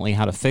ultimately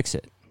how to fix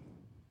it?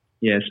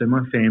 Yeah, so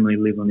my family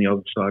live on the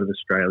other side of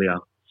Australia.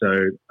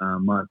 So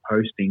my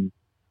posting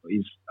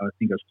is, I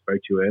think I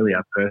spoke to you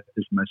earlier, Perth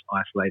is the most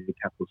isolated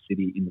capital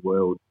city in the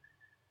world.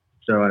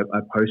 So I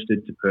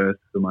posted to Perth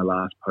for my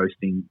last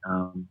posting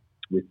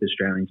with the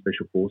Australian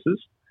Special Forces.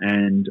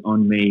 And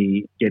on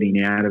me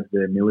getting out of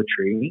the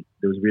military,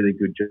 there was really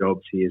good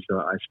jobs here, so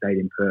I stayed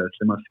in Perth.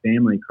 So my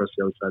family across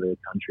the other side of the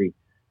country.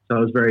 So I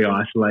was very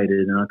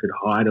isolated and I could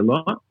hide a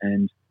lot.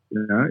 And,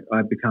 you know,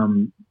 I've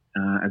become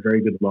a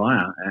very good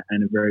liar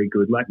and a very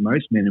good, like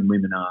most men and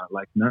women are.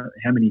 Like,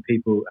 how many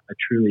people are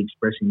truly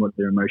expressing what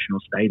their emotional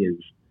state is?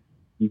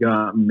 You go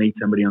out and meet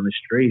somebody on the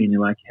street and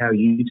you're like, how are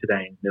you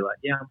today? And they're like,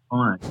 yeah, I'm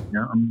fine. You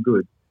know, I'm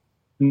good.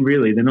 And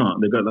really, they're not.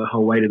 They've got the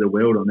whole weight of the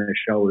world on their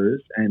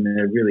shoulders and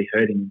they're really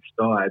hurting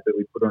inside, but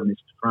we put on this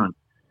front.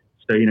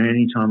 So, you know,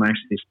 anytime I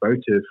actually spoke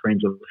to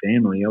friends or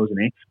family, I was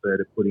an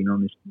expert at putting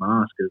on this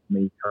mask of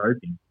me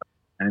coping.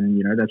 And,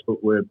 you know, that's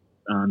what we're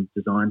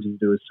designed to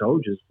do as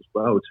soldiers as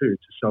well, too,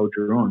 to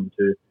soldier on,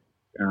 to,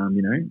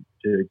 you know,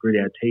 to grit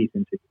our teeth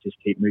and to just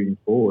keep moving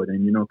forward.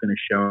 And you're not going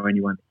to show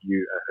anyone that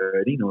you are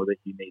hurting or that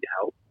you need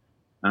help.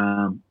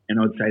 And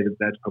I'd say that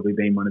that's probably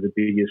been one of the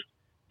biggest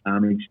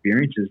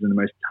experiences and the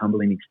most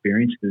humbling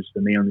experiences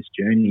for me on this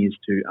journey is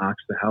to ask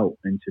for help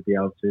and to be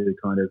able to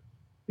kind of,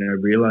 you know,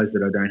 realize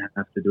that I don't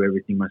have to do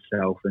everything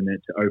myself and that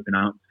to open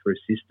up for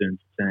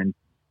assistance. And,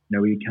 you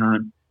know, we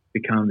can't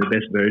become the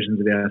best versions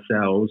of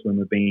ourselves when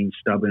we're being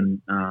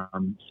stubborn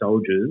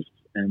soldiers,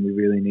 and we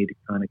really need to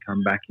kind of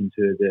come back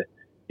into the,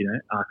 you know,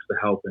 ask for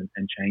help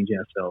and change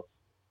ourselves.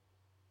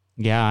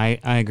 Yeah,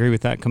 I agree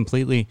with that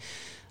completely.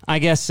 I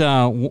guess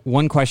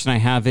one question I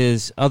have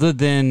is, other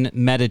than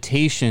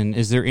meditation,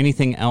 is there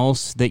anything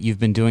else that you've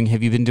been doing?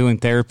 Have you been doing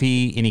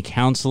therapy, any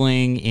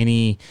counseling,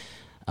 any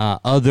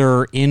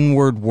other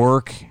inward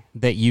work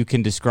that you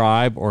can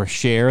describe or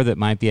share that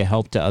might be a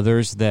help to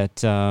others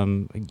that,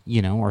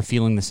 you know, are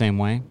feeling the same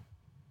way?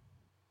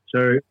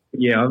 So,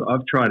 yeah,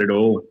 I've tried it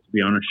all, to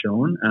be honest,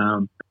 Sean.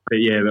 But,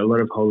 yeah, a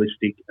lot of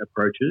holistic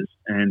approaches,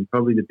 and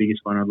probably the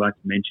biggest one I'd like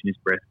to mention is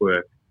breath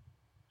work.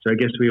 So I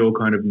guess we all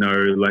kind of know,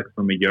 like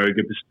from a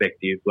yoga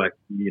perspective, like,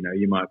 you know,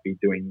 you might be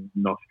doing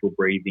nostril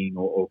breathing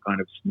or kind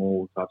of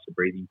small types of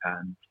breathing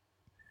patterns.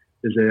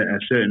 There's a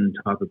certain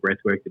type of breath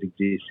work that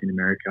exists in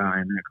America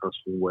and across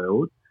the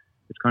world.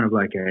 It's kind of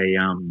like a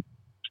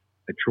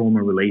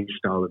trauma relief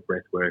style of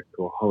breath work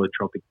or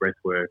holotropic breath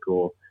work,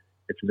 or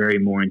it's very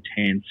more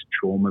intense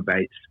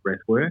trauma-based breath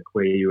work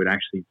where you would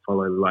actually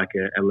follow like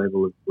a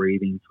level of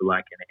breathing for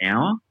like an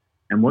hour.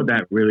 And what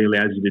that really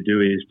allows you to do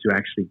is to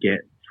actually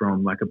get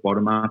from like a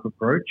bottom-up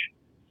approach.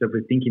 So if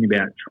we're thinking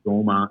about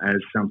trauma as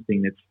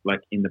something that's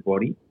like in the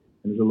body,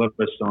 and there's a lot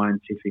of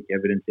scientific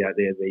evidence out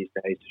there these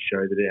days to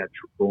show that our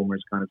trauma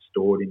is kind of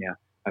stored in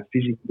our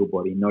physical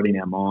body, not in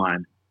our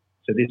mind.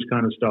 So this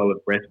kind of style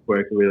of breath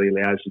work really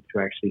allows you to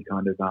actually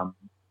kind of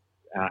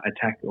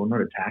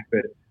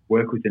but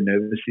work with the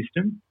nervous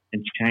system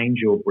and change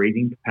your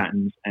breathing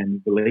patterns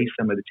and release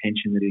some of the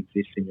tension that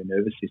exists in your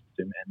nervous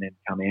system and then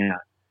come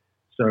out.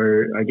 So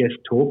I guess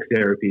talk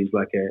therapy is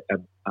like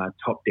a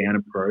top-down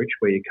approach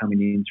where you're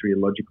coming in through your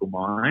logical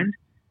mind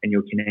and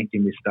you're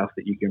connecting with stuff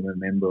that you can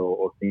remember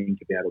or think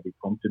about or be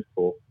prompted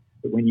for.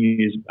 But when you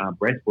use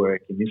breath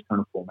work in this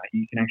kind of format,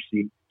 you can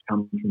actually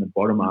come from the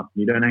bottom up.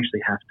 You don't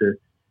actually have to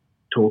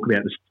talk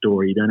about the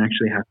story. You don't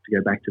actually have to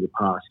go back to the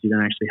past. You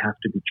don't actually have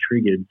to be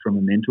triggered from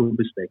a mental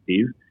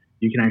perspective.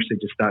 You can actually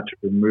just start to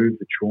remove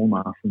the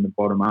trauma from the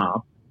bottom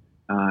up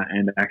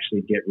and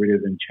actually get rid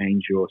of and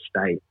change your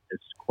state.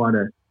 It's quite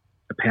a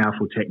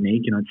powerful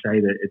technique, and I'd say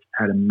that it's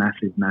had a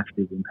massive,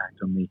 massive impact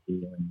on me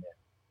healing.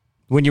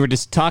 When you were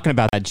just talking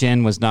about that,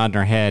 Jen was nodding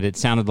her head. It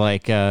sounded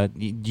like have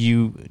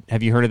you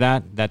heard of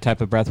that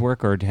type of breath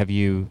work, or have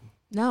you?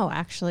 No,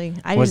 actually.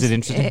 Was it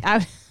interesting?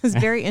 It was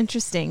very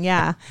interesting.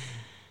 Yeah.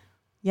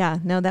 Yeah.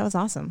 No, that was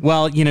awesome.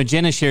 Well,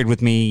 Jenna shared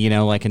with me,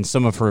 like in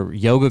some of her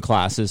yoga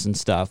classes and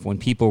stuff, when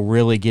people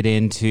really get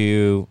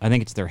into, I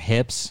think it's their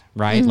hips,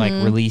 right? Like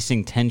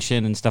releasing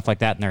tension and stuff like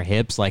that in their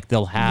hips, like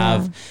they'll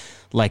have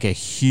like a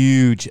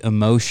huge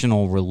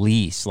emotional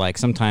release. Like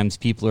sometimes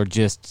people are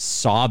just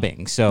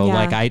sobbing. So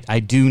like I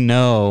do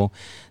know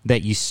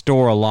that you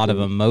store a lot of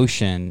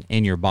emotion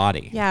in your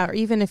body. Yeah, or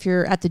even if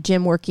you're at the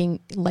gym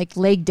working, like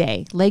leg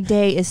day. Leg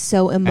day is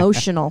so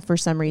emotional for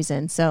some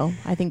reason. So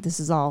I think this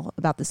is all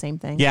about the same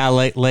thing. Yeah,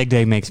 leg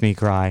day makes me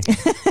cry.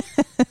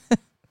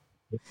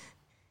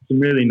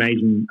 Some really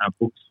amazing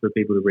books for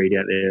people to read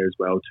out there as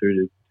well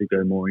too, to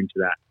go more into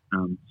that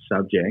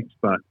subject.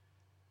 But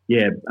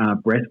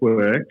breath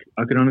work,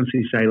 I could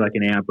honestly say like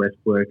an hour breath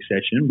work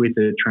session with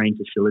a trained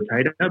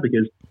facilitator,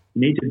 because you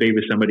need to be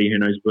with somebody who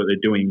knows what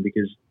they're doing,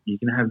 because you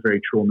can have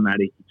very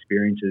traumatic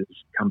experiences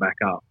come back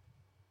up.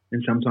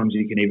 And sometimes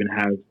you can even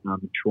have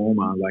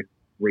trauma like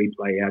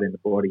replay out in the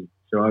body.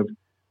 So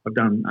I've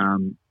done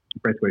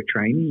breathwork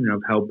training, and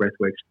I've held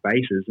breathwork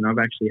spaces, and I've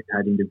actually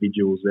had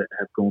individuals that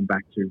have gone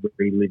back to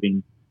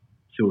reliving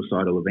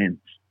suicidal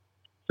events.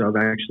 So I've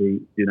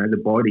actually,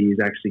 the body is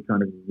actually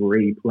kind of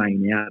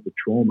replaying out the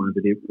trauma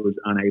that it was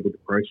unable to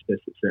process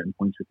at certain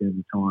points within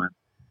the time.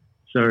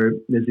 So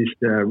there's this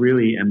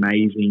really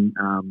amazing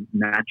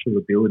natural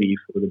ability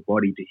for the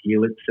body to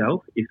heal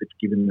itself if it's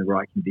given the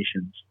right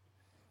conditions.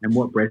 And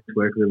what breath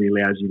work really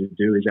allows you to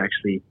do is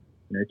actually,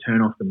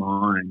 turn off the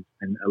mind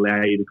and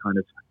allow you to kind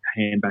of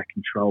hand back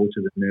control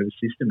to the nervous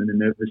system. And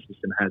the nervous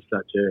system has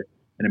such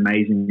an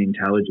amazing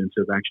intelligence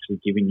of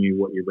actually giving you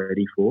what you're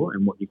ready for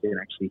and what you can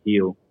actually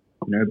heal.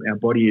 Our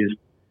body is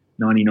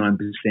 99%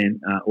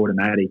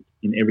 automatic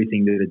in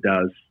everything that it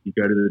does. You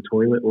go to the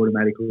toilet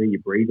automatically, you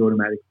breathe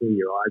automatically,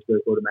 your eyes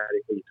work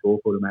automatically, you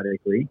talk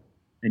automatically,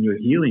 and your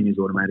healing is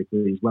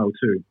automatically as well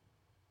too.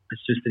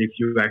 It's just that if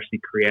you actually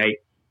create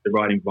the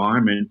right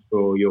environment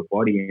for your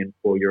body and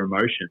for your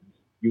emotions,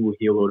 you will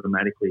heal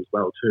automatically as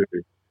well too.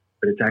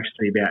 But it's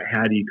actually about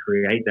how do you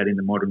create that in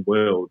the modern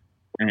world.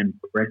 And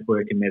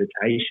breathwork and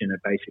meditation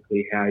are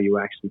basically how you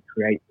actually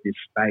create this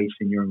space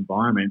in your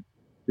environment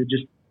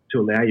to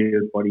allow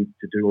your body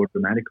to do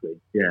automatically.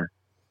 Yeah.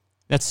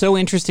 That's so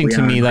interesting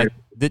to me that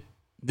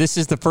this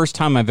is the first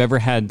time I've ever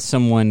had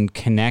someone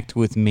connect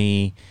with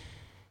me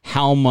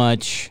how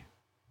much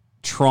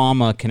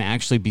trauma can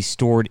actually be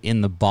stored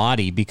in the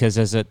body, because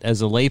as a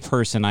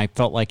layperson, I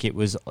felt like it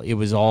was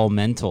all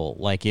mental,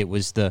 like it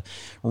was the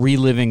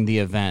reliving the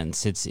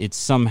events. It's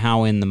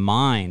somehow in the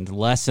mind,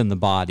 less in the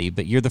body.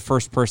 But you're the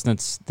first person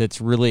that's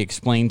really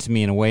explained to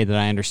me in a way that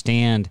I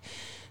understand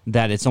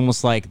that it's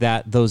almost like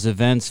that those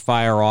events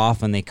fire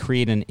off and they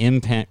create an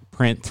imprint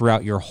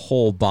throughout your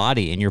whole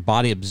body, and your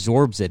body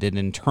absorbs it, it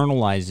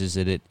internalizes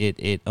it,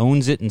 it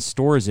owns it and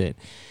stores it.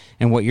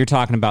 And what you're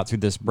talking about through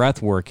this breath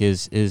work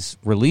is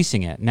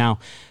releasing it. Now,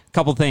 a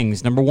couple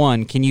things. Number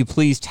one, can you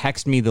please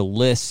text me the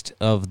list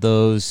of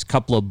those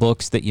couple of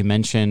books that you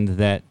mentioned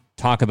that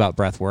talk about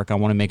breath work? I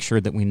want to make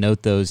sure that we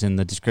note those in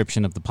the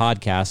description of the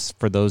podcast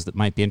for those that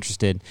might be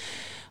interested.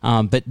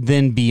 But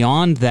then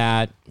beyond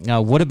that,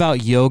 what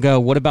about yoga?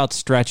 What about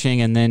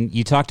stretching? And then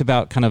you talked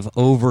about kind of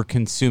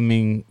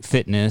over-consuming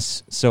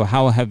fitness. So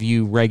how have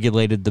you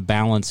regulated the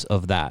balance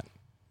of that?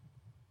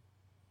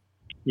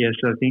 Yeah,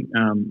 so I think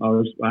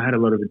I had a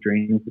lot of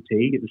adrenal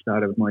fatigue at the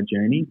start of my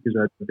journey because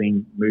I've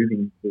been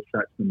moving with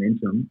such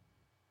momentum.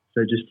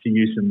 So just to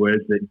use some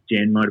words that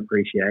Jen might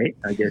appreciate,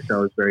 I guess I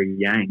was very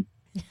yang.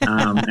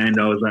 And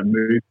I was like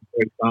moving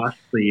very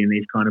fastly in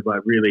these kind of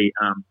like really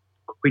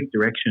quick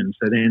directions.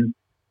 So then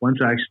once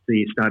I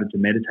actually started to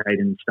meditate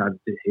and started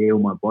to heal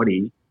my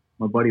body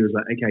was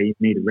like, okay, you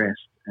need a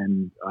rest.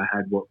 And I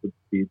had what would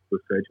be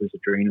referred to as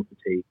adrenal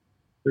fatigue.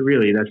 But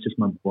really, that's just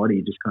my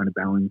body just kind of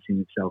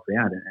balancing itself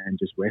out and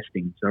just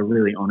resting. So I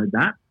really honored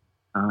that.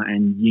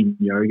 And yin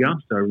yoga,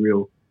 so a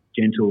real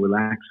gentle,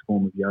 relaxed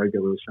form of yoga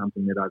was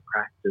something that I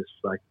practiced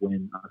like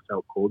when I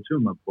felt called to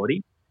in my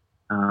body.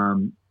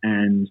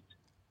 And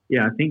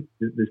yeah, I think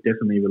there's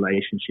definitely a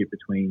relationship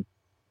between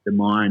the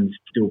mind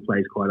still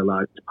plays quite a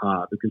large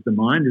part, because the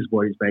mind is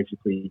what is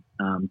basically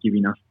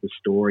giving us the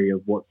story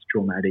of what's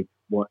traumatic,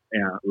 what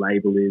our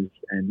label is,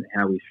 and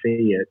how we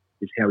see it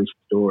is how we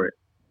store it.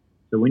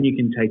 So when you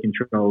can take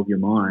control of your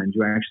mind,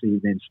 you actually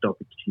then stop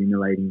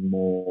accumulating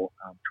more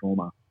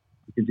trauma.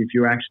 Because if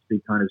you're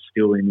actually kind of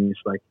still in this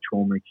like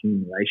trauma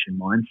accumulation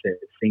mindset,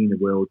 seeing the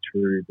world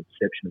through the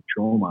perception of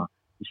trauma,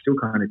 you're still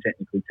kind of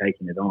technically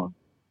taking it on.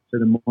 So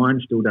the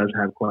mind still does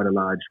have quite a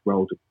large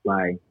role to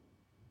play.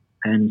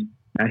 And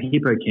our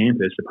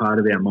hippocampus, a part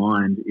of our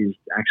mind, is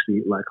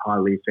actually like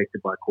highly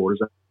affected by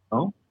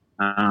cortisol.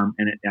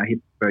 And our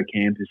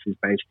hippocampus is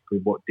basically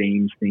what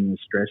deems things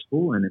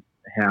stressful, and it's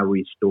how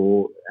we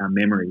store our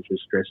memories as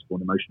stressful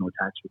and emotional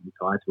attachment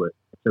tied to it.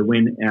 So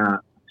when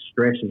our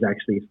stress is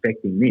actually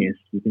affecting this,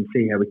 you can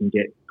see how we can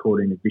get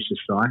caught in a vicious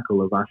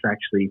cycle of us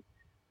actually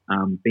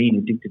being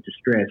addicted to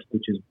stress,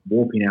 which is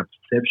warping our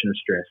perception of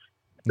stress.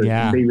 So It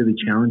can be really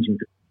challenging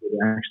to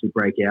actually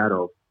break out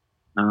of.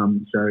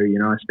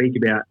 I speak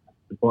about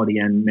the body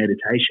and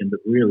meditation, but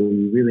really,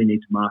 we really need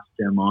to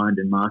master our mind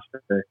and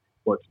master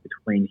what's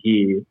between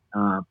here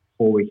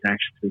before we can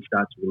actually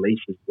start to release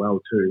as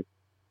well too.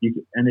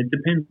 And it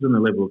depends on the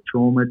level of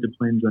trauma. It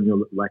depends on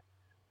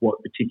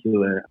what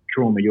particular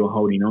trauma you're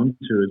holding on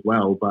to as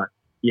well. But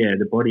yeah,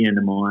 the body and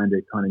the mind,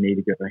 they kind of need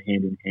to go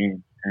hand in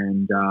hand.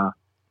 And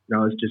I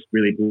was just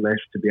really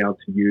blessed to be able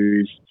to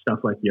use stuff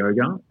like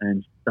yoga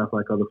and stuff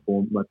like other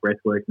forms like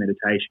breathwork,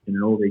 meditation,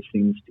 and all these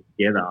things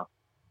together.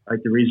 Like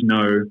there is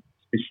no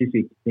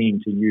specific thing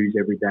to use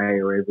every day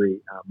or every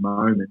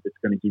moment that's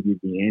going to give you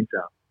the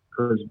answer,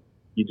 because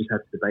you just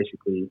have to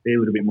basically be a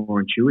little bit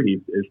more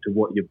intuitive as to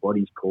what your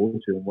body's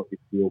called to and what you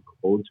feel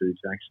called to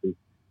actually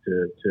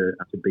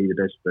to be the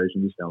best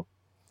version of yourself.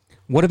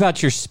 What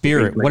about your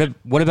spirit?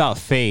 What about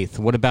faith?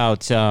 What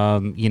about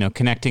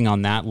connecting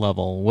on that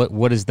level?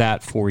 What is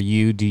that for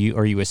you?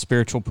 Are you a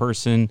spiritual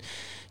person?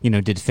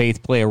 Did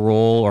faith play a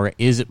role, or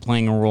is it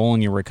playing a role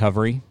in your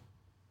recovery?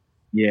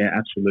 Yeah,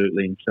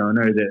 absolutely. So I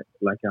know that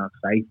our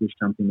faith is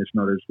something that's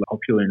not as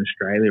popular in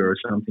Australia, or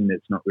something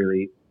that's not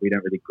really, we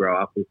don't really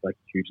grow up with a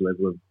huge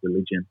level of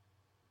religion.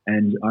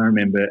 And I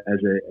remember as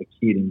a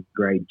kid in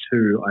grade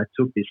 2, I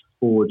took this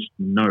forged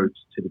note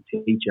to the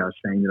teacher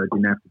saying that I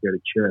didn't have to go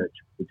to church,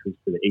 which was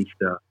for the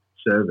Easter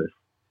service.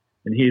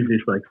 And here's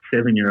this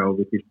 7-year-old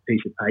with this piece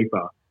of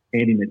paper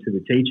handing it to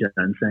the teacher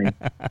and saying,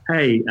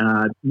 hey,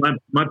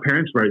 my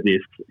parents wrote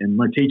this. And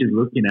my teacher's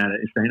looking at it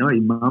and saying, oh,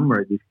 your mum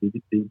wrote this,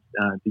 did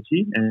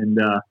she? And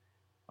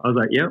I was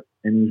like, yep.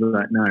 And he was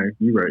like, no,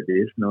 you wrote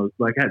this. And I was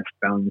like, I had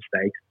spelling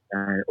mistakes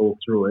all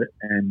through it.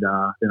 And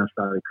then I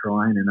started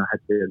crying and I had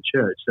to go to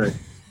church. So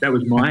that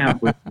was my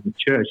upliftment in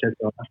church. That's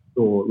how I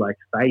saw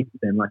faith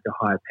and a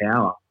higher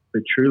power.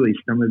 But truly,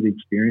 some of the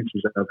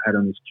experiences that I've had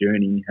on this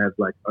journey have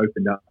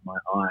opened up my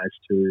eyes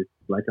to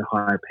a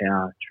higher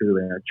power.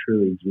 Truly, I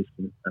truly exist.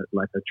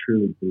 I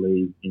truly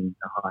believe in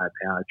a higher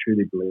power. I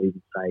truly believe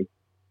in faith.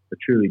 I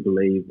truly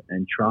believe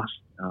and trust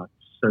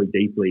so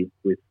deeply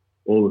with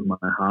all of my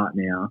heart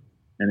now.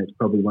 And it's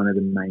probably one of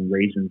the main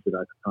reasons that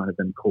I've kind of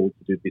been called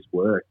to do this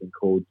work and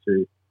called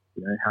to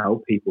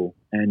help people.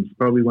 And it's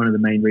probably one of the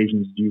main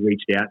reasons you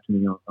reached out to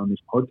me on this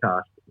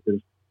podcast,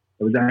 because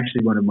it was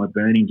actually one of my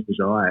burning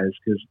desires,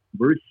 because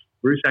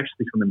Ruth's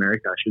actually from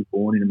America. She was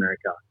born in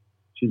America.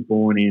 She was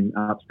born in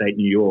upstate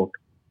New York.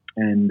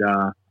 And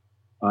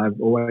I've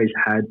always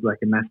had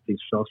a massive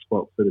soft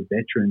spot for the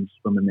veterans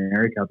from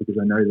America, because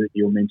I know that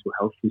your mental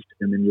health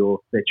system and your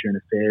veteran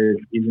affairs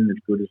isn't as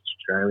good as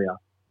Australia.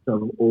 So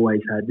I've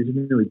always had, this is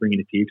really bringing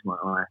a tear to my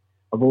eye,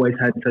 I've always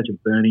had such a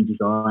burning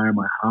desire in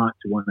my heart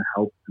to want to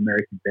help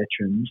American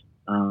veterans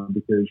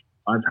because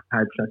I've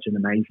had such an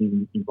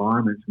amazing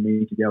environment for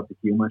me to be able to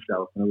heal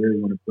myself. And I really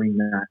want to bring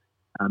that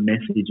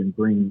message and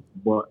bring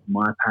what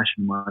my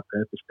passion, my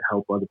purpose to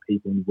help other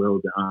people in the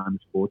world that aren't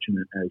as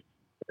fortunate as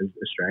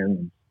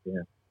Australians.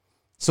 Yeah.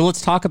 So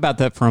let's talk about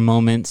that for a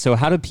moment. So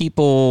how do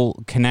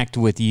people connect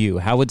with you?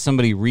 How would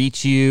somebody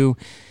reach you?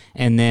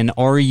 And then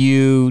are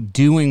you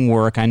doing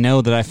work? I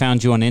know that I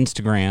found you on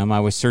Instagram. I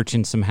was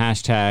searching some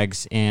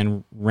hashtags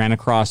and ran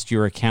across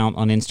your account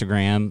on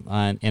Instagram,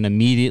 and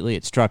immediately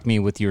it struck me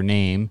with your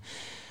name,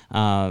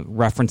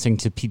 referencing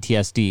to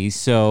PTSD.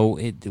 So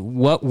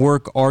what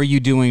work are you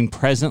doing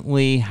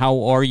presently?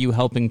 How are you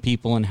helping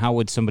people, and how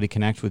would somebody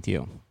connect with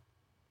you?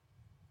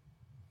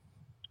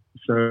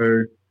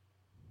 So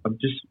I've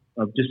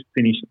just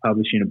finished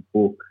publishing a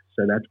book.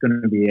 So that's going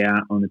to be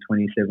out on the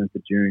 27th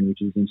of June, which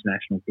is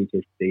International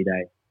PTSD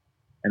Day.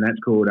 And that's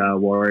called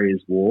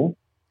Warriors War.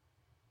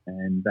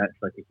 And that's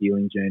a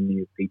healing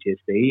journey of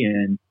PTSD.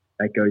 And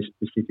that goes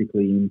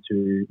specifically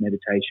into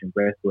meditation,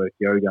 breathwork,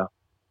 yoga,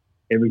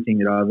 everything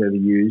that I've ever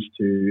used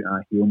to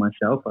heal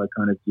myself. I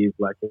kind of give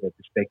a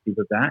perspective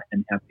of that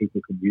and how people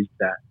can use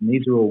that. And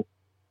these are all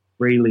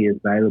freely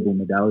available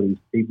modalities.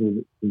 People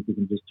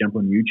can just jump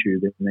on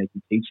YouTube and they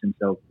can teach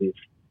themselves this.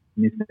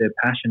 And if their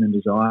passion and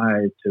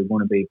desire to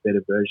want to be a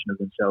better version of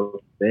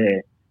themselves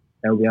there,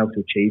 they'll be able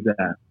to achieve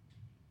that.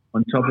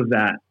 On top of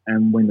that,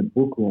 and when the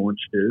book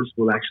launches,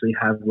 we'll actually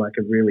have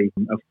a really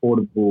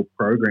affordable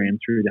program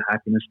through the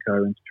Happiness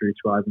Co. and through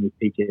Thriving with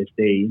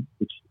PTSD,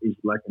 which is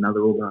another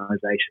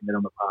organisation that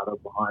I'm a part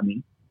of behind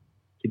me.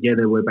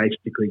 Together, we're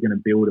basically going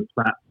to build a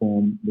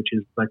platform which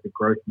is a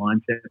growth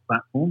mindset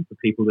platform for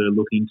people that are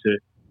looking to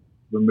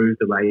remove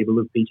the label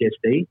of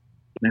PTSD. And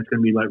that's going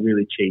to be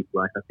really cheap.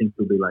 I think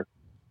it'll be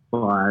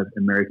 $5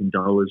 American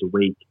a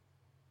week,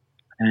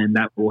 and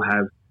that will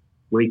have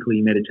weekly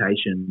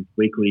meditations,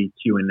 weekly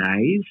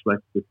Q&As,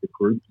 with the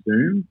group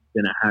Zoom.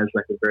 Then it has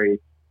a very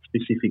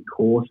specific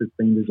course that's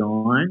been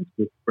designed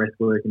with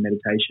breathwork and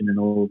meditation and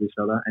all of this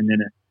other, and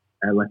then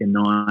a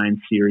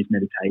 9-series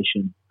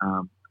meditation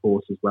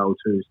course as well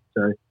too.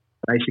 So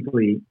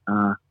basically,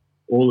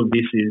 all of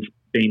this is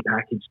being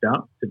packaged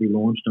up to be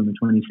launched on the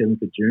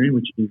 27th of June,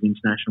 which is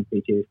International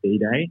PTSD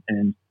Day,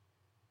 and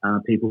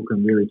people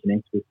can really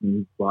connect with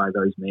me by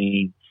those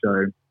means.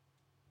 So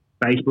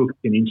Facebook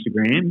and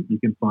Instagram, you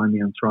can find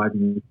me on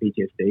Thriving with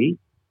PTSD.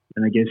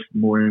 And I guess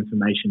more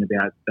information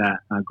about that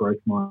growth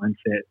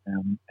mindset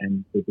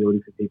and the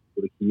ability for people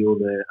to heal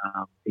the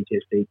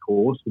PTSD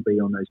course will be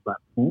on those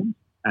platforms,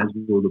 as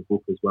will the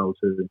book as well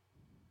too.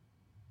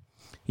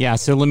 Yeah,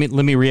 so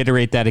let me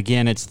reiterate that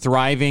again. It's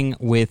Thriving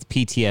with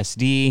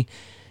PTSD.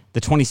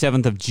 The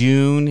 27th of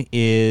June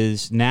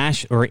is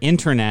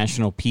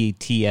International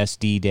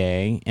PTSD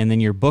Day, and then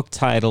your book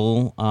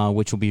title,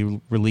 which will be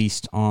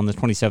released on the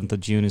 27th of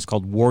June, is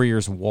called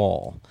Warrior's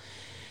Wall.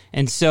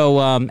 And so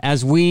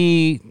as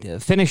we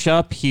finish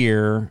up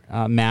here,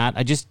 Matt,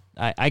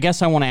 I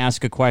guess I want to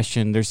ask a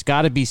question. There's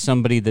got to be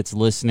somebody that's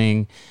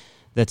listening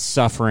that's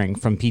suffering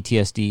from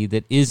PTSD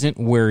that isn't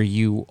where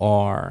you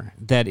are,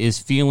 that is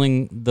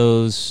feeling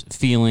those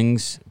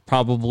feelings,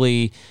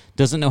 probably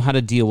doesn't know how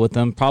to deal with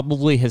them,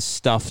 probably has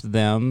stuffed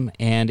them,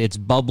 and it's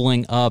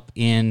bubbling up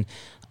in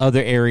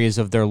other areas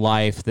of their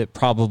life that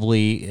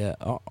probably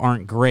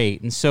aren't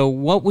great. And so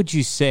what would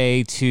you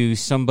say to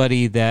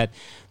somebody that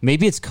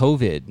maybe it's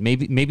COVID,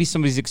 maybe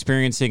somebody's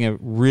experiencing a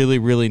really,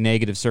 really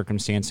negative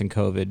circumstance in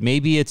COVID,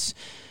 maybe it's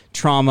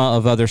trauma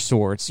of other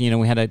sorts. We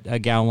had a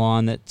gal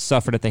on that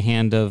suffered at the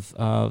hand of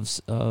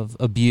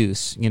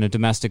abuse,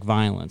 domestic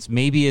violence.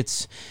 Maybe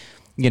it's,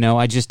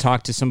 I just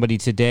talked to somebody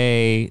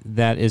today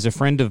that is a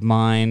friend of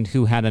mine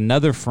who had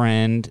another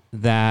friend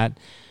that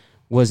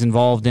was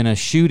involved in a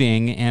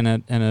shooting, and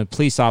a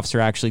police officer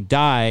actually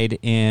died.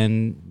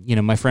 And,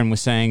 my friend was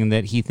saying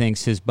that he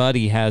thinks his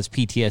buddy has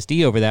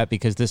PTSD over that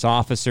because this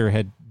officer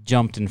had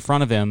jumped in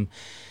front of him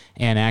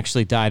and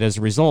actually died as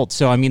a result.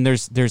 So, I mean,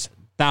 there's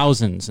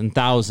thousands and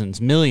thousands,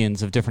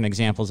 millions of different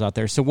examples out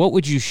there. So what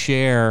would you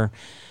share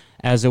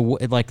as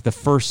the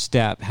first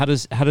step? How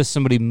does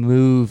somebody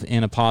move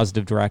in a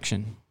positive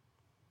direction?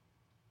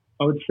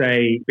 I would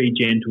say be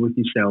gentle with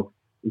yourself.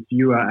 If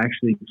you are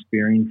actually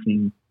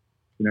experiencing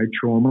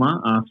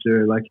trauma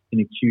after like an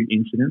acute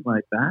incident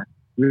like that,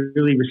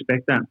 really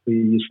respect that for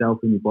yourself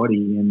and your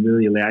body, and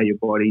really allow your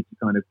body to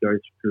kind of go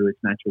through its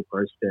natural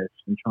process,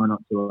 and try not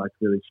to like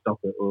really stop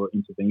it or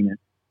intervene it.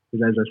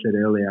 Because as I said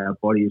earlier, our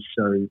body is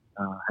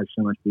has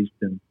so much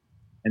wisdom.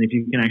 And if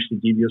you can actually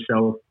give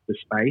yourself the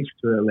space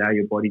to allow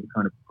your body to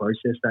kind of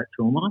process that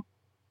trauma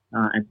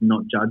and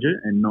not judge it,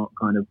 and not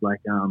kind of like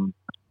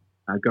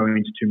go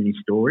into too many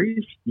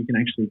stories, you can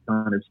actually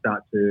kind of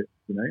start to,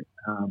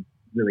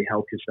 really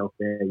help yourself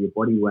there. Your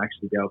body will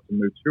actually be able to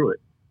move through it.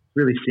 It's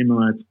really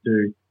similar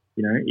to,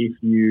 if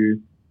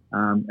you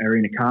are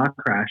in a car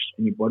crash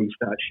and your body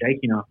starts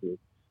shaking afterwards,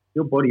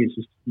 your body is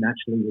just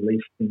naturally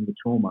releasing the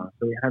trauma.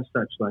 So we have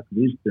such like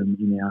wisdom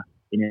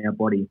in our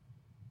body.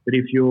 But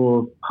if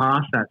you're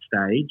past that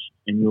stage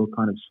and you're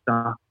kind of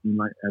stuck in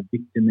like a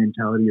victim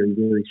mentality, or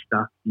you're really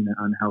stuck in an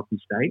unhealthy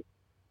state,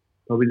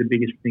 probably the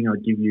biggest thing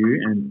I'd give you,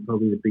 and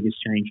probably the biggest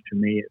change for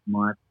me at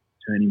my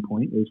turning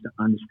point, is to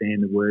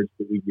understand the words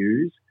that we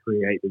use to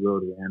create the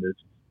world around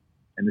us.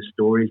 And the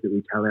stories that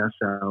we tell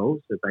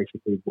ourselves are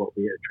basically what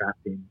we are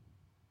trapped in.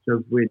 So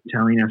if we're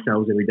telling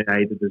ourselves every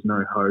day that there's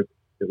no hope,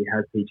 that we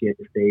have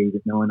PTSD,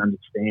 that no one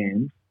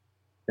understands,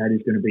 that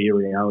is going to be your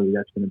reality.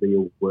 That's going to be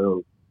your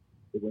world.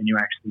 But when you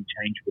actually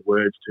change the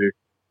words to,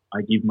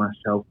 I give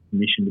myself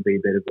permission to be a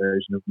better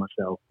version of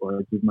myself, or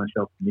I give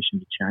myself permission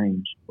to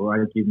change, or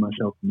I give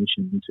myself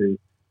permission to,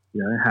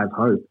 have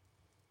hope,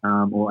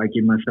 or I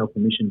give myself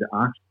permission to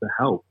ask for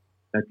help.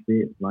 That's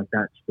it. Like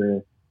that's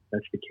the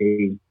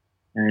key.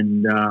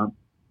 And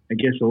I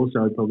guess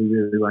also I'd probably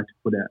really like to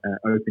put an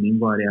open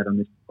invite out on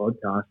this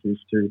podcast, is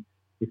to,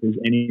 if there's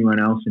anyone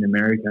else in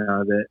America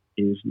that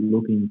is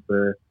looking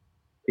for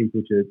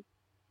people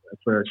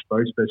for a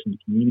spokesperson to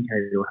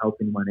communicate or help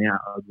anyone out,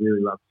 I'd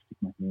really love to stick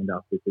my hand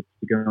up. If it's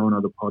to go on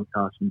other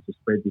podcasts and to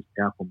spread this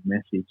powerful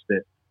message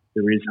that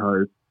there is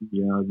hope.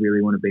 I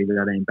really want to be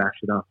that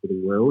ambassador for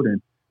the world,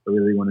 and I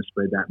really want to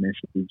spread that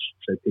message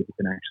so people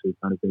can actually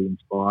kind of be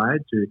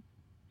inspired to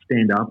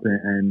stand up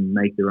and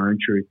make their own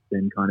truth,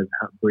 and kind of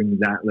bring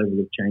that level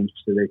of change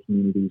to their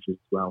communities as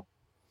well.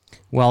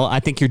 Well,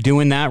 I think you're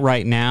doing that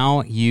right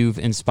now. You've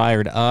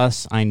inspired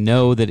us. I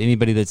know that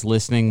anybody that's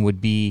listening would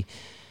be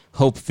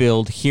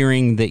hope-filled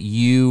hearing that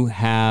you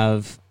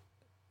have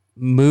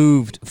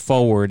moved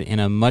forward in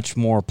a much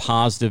more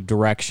positive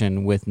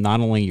direction with not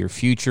only your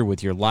future,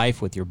 with your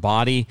life, with your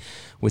body,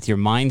 with your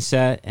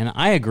mindset. And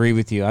I agree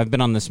with you. I've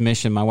been on this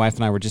mission. My wife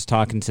and I were just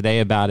talking today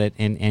about it,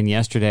 and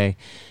yesterday.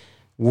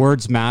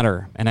 Words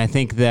matter. And I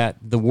think that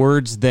the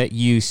words that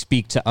you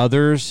speak to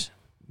others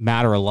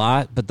matter a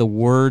lot, but the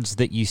words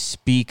that you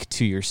speak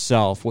to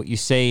yourself, what you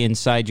say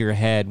inside your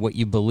head, what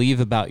you believe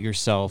about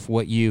yourself,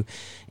 what you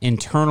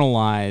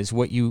internalize,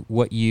 what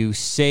you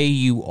say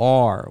you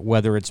are,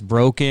 whether it's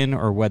broken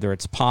or whether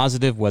it's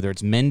positive, whether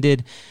it's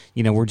mended,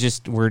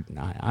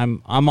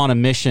 I'm on a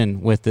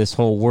mission with this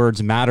whole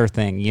words matter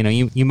thing.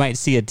 You might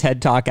see a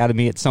TED Talk out of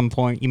me at some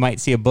point, you might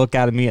see a book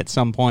out of me at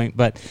some point,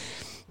 but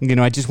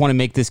I just want to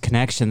make this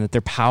connection that they're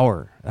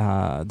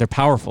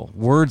powerful.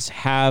 Words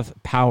have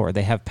power.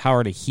 They have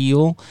power to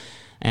heal.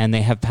 and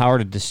they have power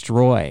to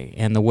destroy.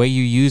 And the way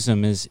you use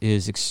them is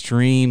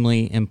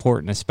extremely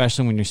important,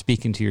 especially when you're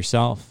speaking to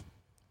yourself.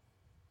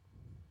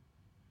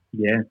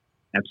 Yeah,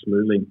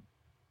 absolutely.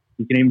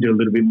 You can even do a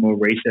little bit more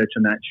research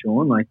on that,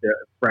 Sean. Like the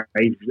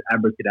phrase is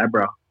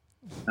abracadabra.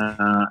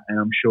 And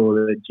I'm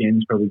sure that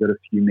Jen's probably got a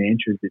few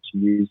mantras that she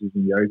uses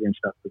in yoga and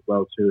stuff as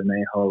well too, and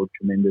they hold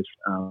tremendous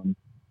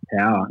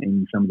power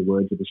in some of the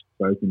words that are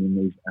spoken in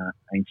these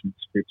ancient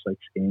scripts like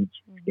Scan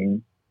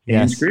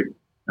Yes. script.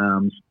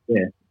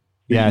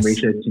 Yes.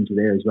 Research into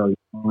there as well. You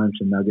find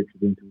some nuggets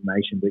of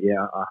information, but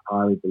I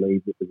highly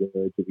believe that the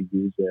words that we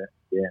use are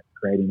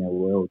creating our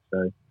world.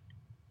 So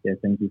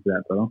thank you for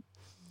that, brother.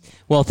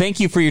 Well,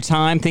 thank you for your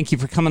time. Thank you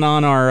for coming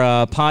on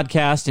our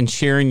podcast and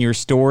sharing your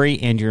story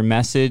and your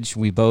message.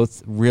 We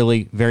both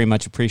really very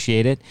much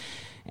appreciate it.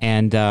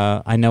 And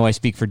I know I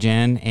speak for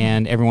Jen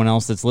and everyone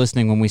else that's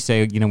listening when we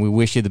say, we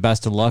wish you the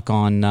best of luck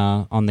on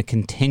the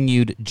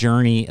continued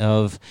journey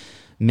of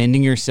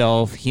mending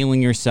yourself,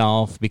 healing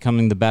yourself,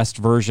 becoming the best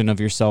version of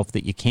yourself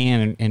that you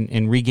can,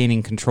 and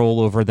regaining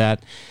control over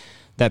that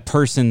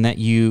person that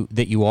you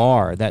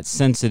are, that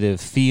sensitive,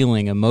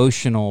 feeling,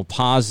 emotional,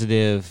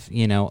 positive,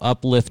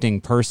 uplifting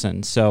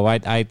person. So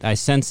I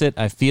sense it.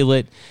 I feel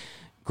it.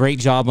 Great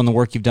job on the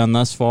work you've done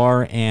thus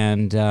far,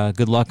 and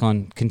good luck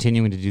on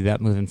continuing to do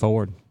that moving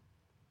forward.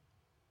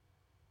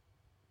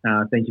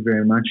 Thank you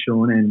very much,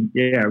 Sean. And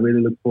I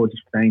really look forward to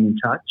staying in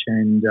touch.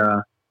 And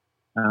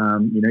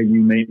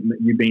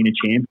you being a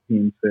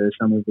champion for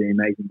some of the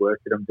amazing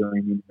work that I'm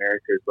doing in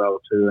America as well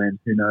too. And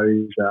who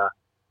knows,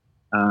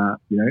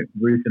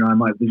 Ruth and I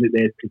might visit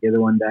there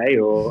together one day,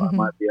 or I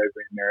might be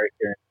over in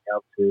America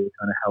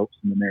and help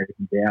some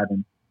Americans out.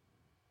 And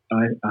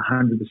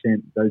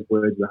 100%, those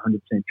words are 100%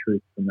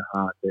 truth from the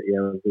heart. That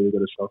I've really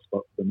got a soft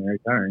spot for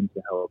America and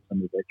to help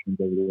some of the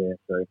veterans over there.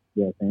 So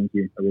thank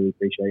you. I really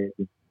appreciate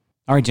it.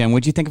 All right, Jen,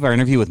 what did you think of our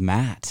interview with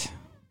Matt?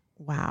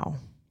 Wow.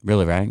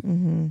 Really, right?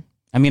 Mm-hmm.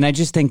 I mean, I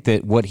just think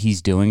that what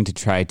he's doing to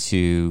try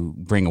to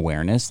bring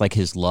awareness, like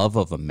his love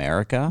of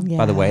America,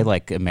 by the way,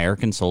 like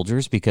American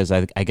soldiers, because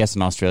I guess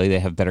in Australia they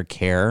have better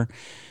care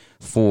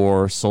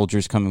for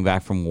soldiers coming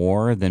back from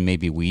war than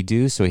maybe we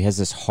do. So he has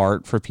this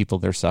heart for people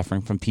that are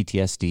suffering from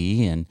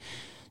PTSD. And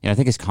I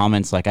think his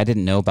comments, like, I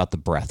didn't know about the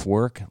breath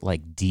work,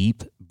 like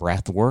deep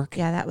breath work.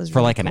 Yeah, that was for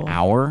really like cool. An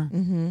hour.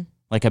 Mm-hmm.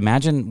 Like,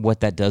 imagine what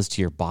that does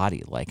to your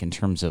body, like in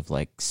terms of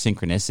like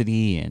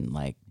synchronicity and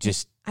like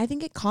just. I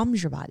think it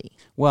calms your body.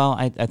 Well,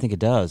 I think it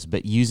does,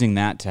 but using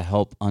that to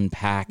help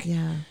unpack,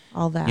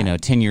 all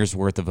that, 10 years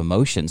worth of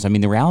emotions. I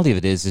mean, the reality of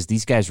it is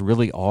these guys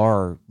really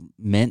are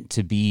meant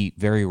to be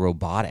very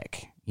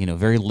robotic,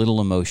 very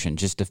little emotion,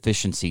 just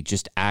efficiency,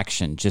 just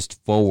action,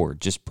 just forward,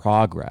 just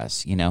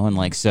progress, and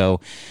like, so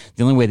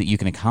the only way that you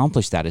can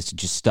accomplish that is to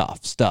just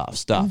stuff.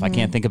 Mm-hmm. I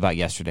can't think about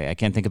yesterday. I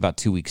can't think about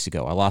 2 weeks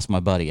ago. I lost my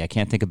buddy. I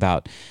can't think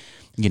about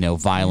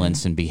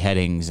violence and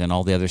beheadings and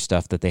all the other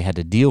stuff that they had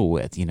to deal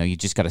with. You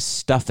just got to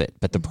stuff it.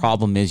 But the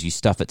problem is you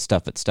stuff it.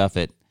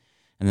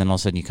 And then all of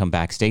a sudden you come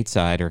back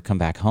stateside or come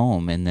back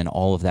home, and then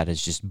all of that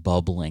is just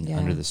bubbling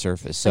under the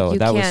surface. So like you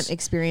that can't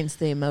experience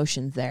the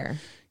emotions there.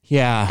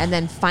 Yeah. And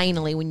then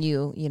finally, when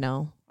you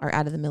are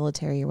out of the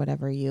military or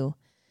whatever, you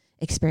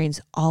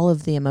experience all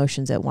of the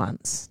emotions at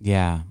once.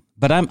 Yeah.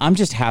 But I'm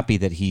just happy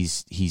that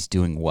he's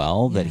doing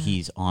well, that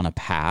he's on a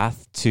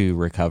path to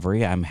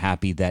recovery. I'm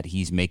happy that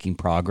he's making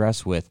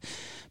progress with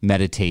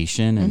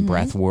meditation and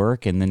breath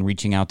work, and then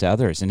reaching out to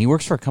others. And he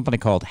works for a company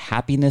called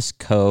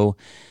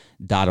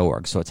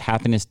happinessco.org. So it's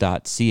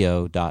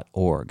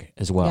happiness.co.org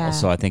as well. Yeah.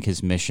 So I think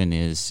his mission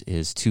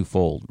is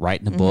twofold.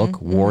 Writing a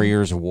book,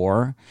 Warriors of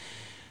War.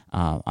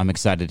 I'm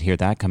excited to hear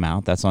that come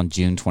out. That's on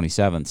June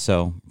 27th.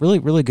 So really,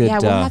 really good. Yeah,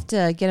 we'll have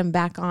to get him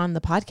back on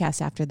the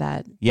podcast after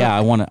that. Yeah,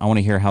 I want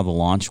to hear how the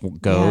launch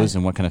goes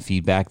and what kind of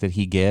feedback that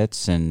he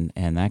gets and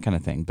that kind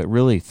of thing. But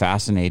really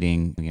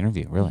fascinating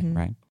interview, really,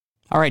 right?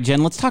 All right,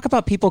 Jen, let's talk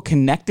about people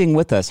connecting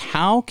with us.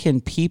 How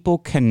can people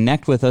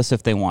connect with us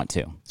if they want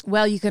to?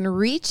 Well, you can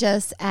reach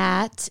us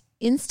at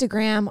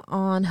Instagram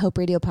on Hope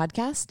Radio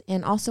Podcast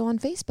and also on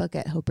Facebook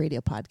at Hope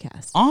Radio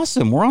Podcast.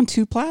 Awesome. We're on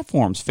 2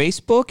 platforms,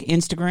 Facebook,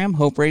 Instagram,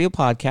 Hope Radio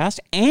Podcast,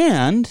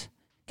 and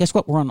guess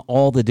what? We're on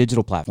all the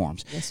digital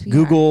platforms. Yes, we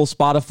Google,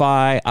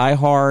 Spotify,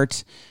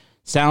 iHeart,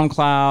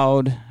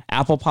 SoundCloud,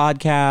 Apple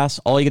Podcasts.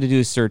 All you got to do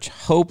is search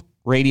Hope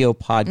Radio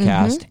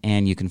Podcast,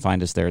 and you can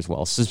find us there as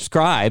well.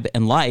 Subscribe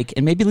and like,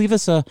 and maybe leave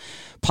us a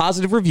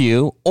positive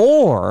review,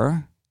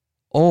 or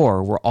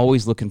we're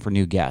always looking for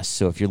new guests.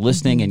 So if you're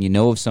listening and you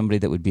know of somebody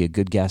that would be a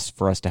good guest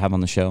for us to have on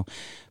the show,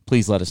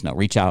 please let us know.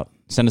 Reach out.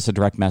 Send us a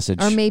direct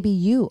message. Or maybe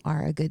you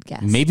are a good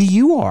guest. Maybe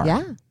you are.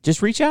 Yeah.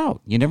 Just reach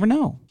out. You never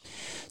know.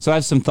 So I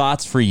have some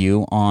thoughts for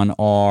you on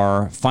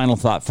our final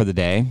thought for the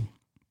day.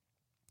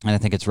 And I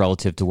think it's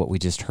relative to what we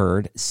just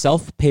heard.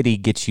 Self-pity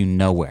gets you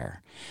nowhere.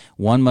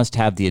 One must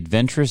have the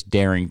adventurous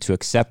daring to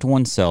accept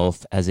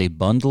oneself as a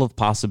bundle of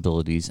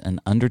possibilities and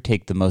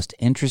undertake the most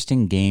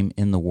interesting game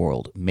in the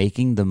world,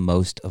 making the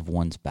most of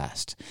one's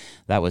best.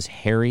 That was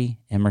Harry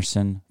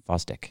Emerson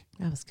Fosdick.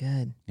 That was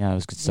good. Yeah, it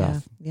was good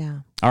stuff. Yeah.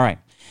 All right.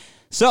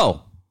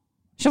 So,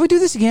 Shall we do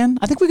this again?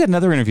 I think we got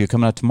another interview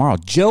coming up tomorrow.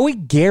 Joey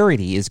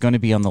Garrity is going to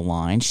be on the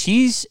line.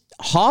 She's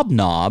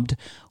hobnobbed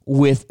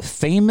with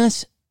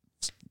famous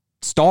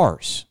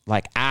stars,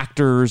 like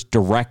actors,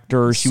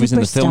 directors. She was in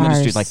the film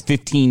industry like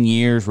 15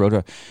 years, wrote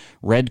a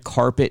red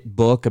carpet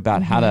book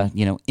about how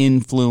to,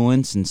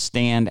 influence and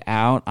stand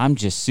out. I'm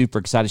just super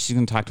excited. She's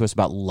going to talk to us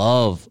about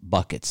love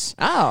buckets.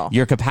 Oh.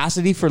 Your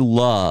capacity for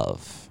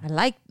love. I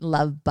like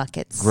love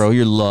buckets. Grow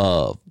your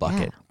love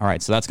bucket. Yeah. All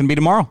right, so that's going to be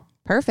tomorrow.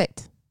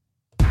 Perfect.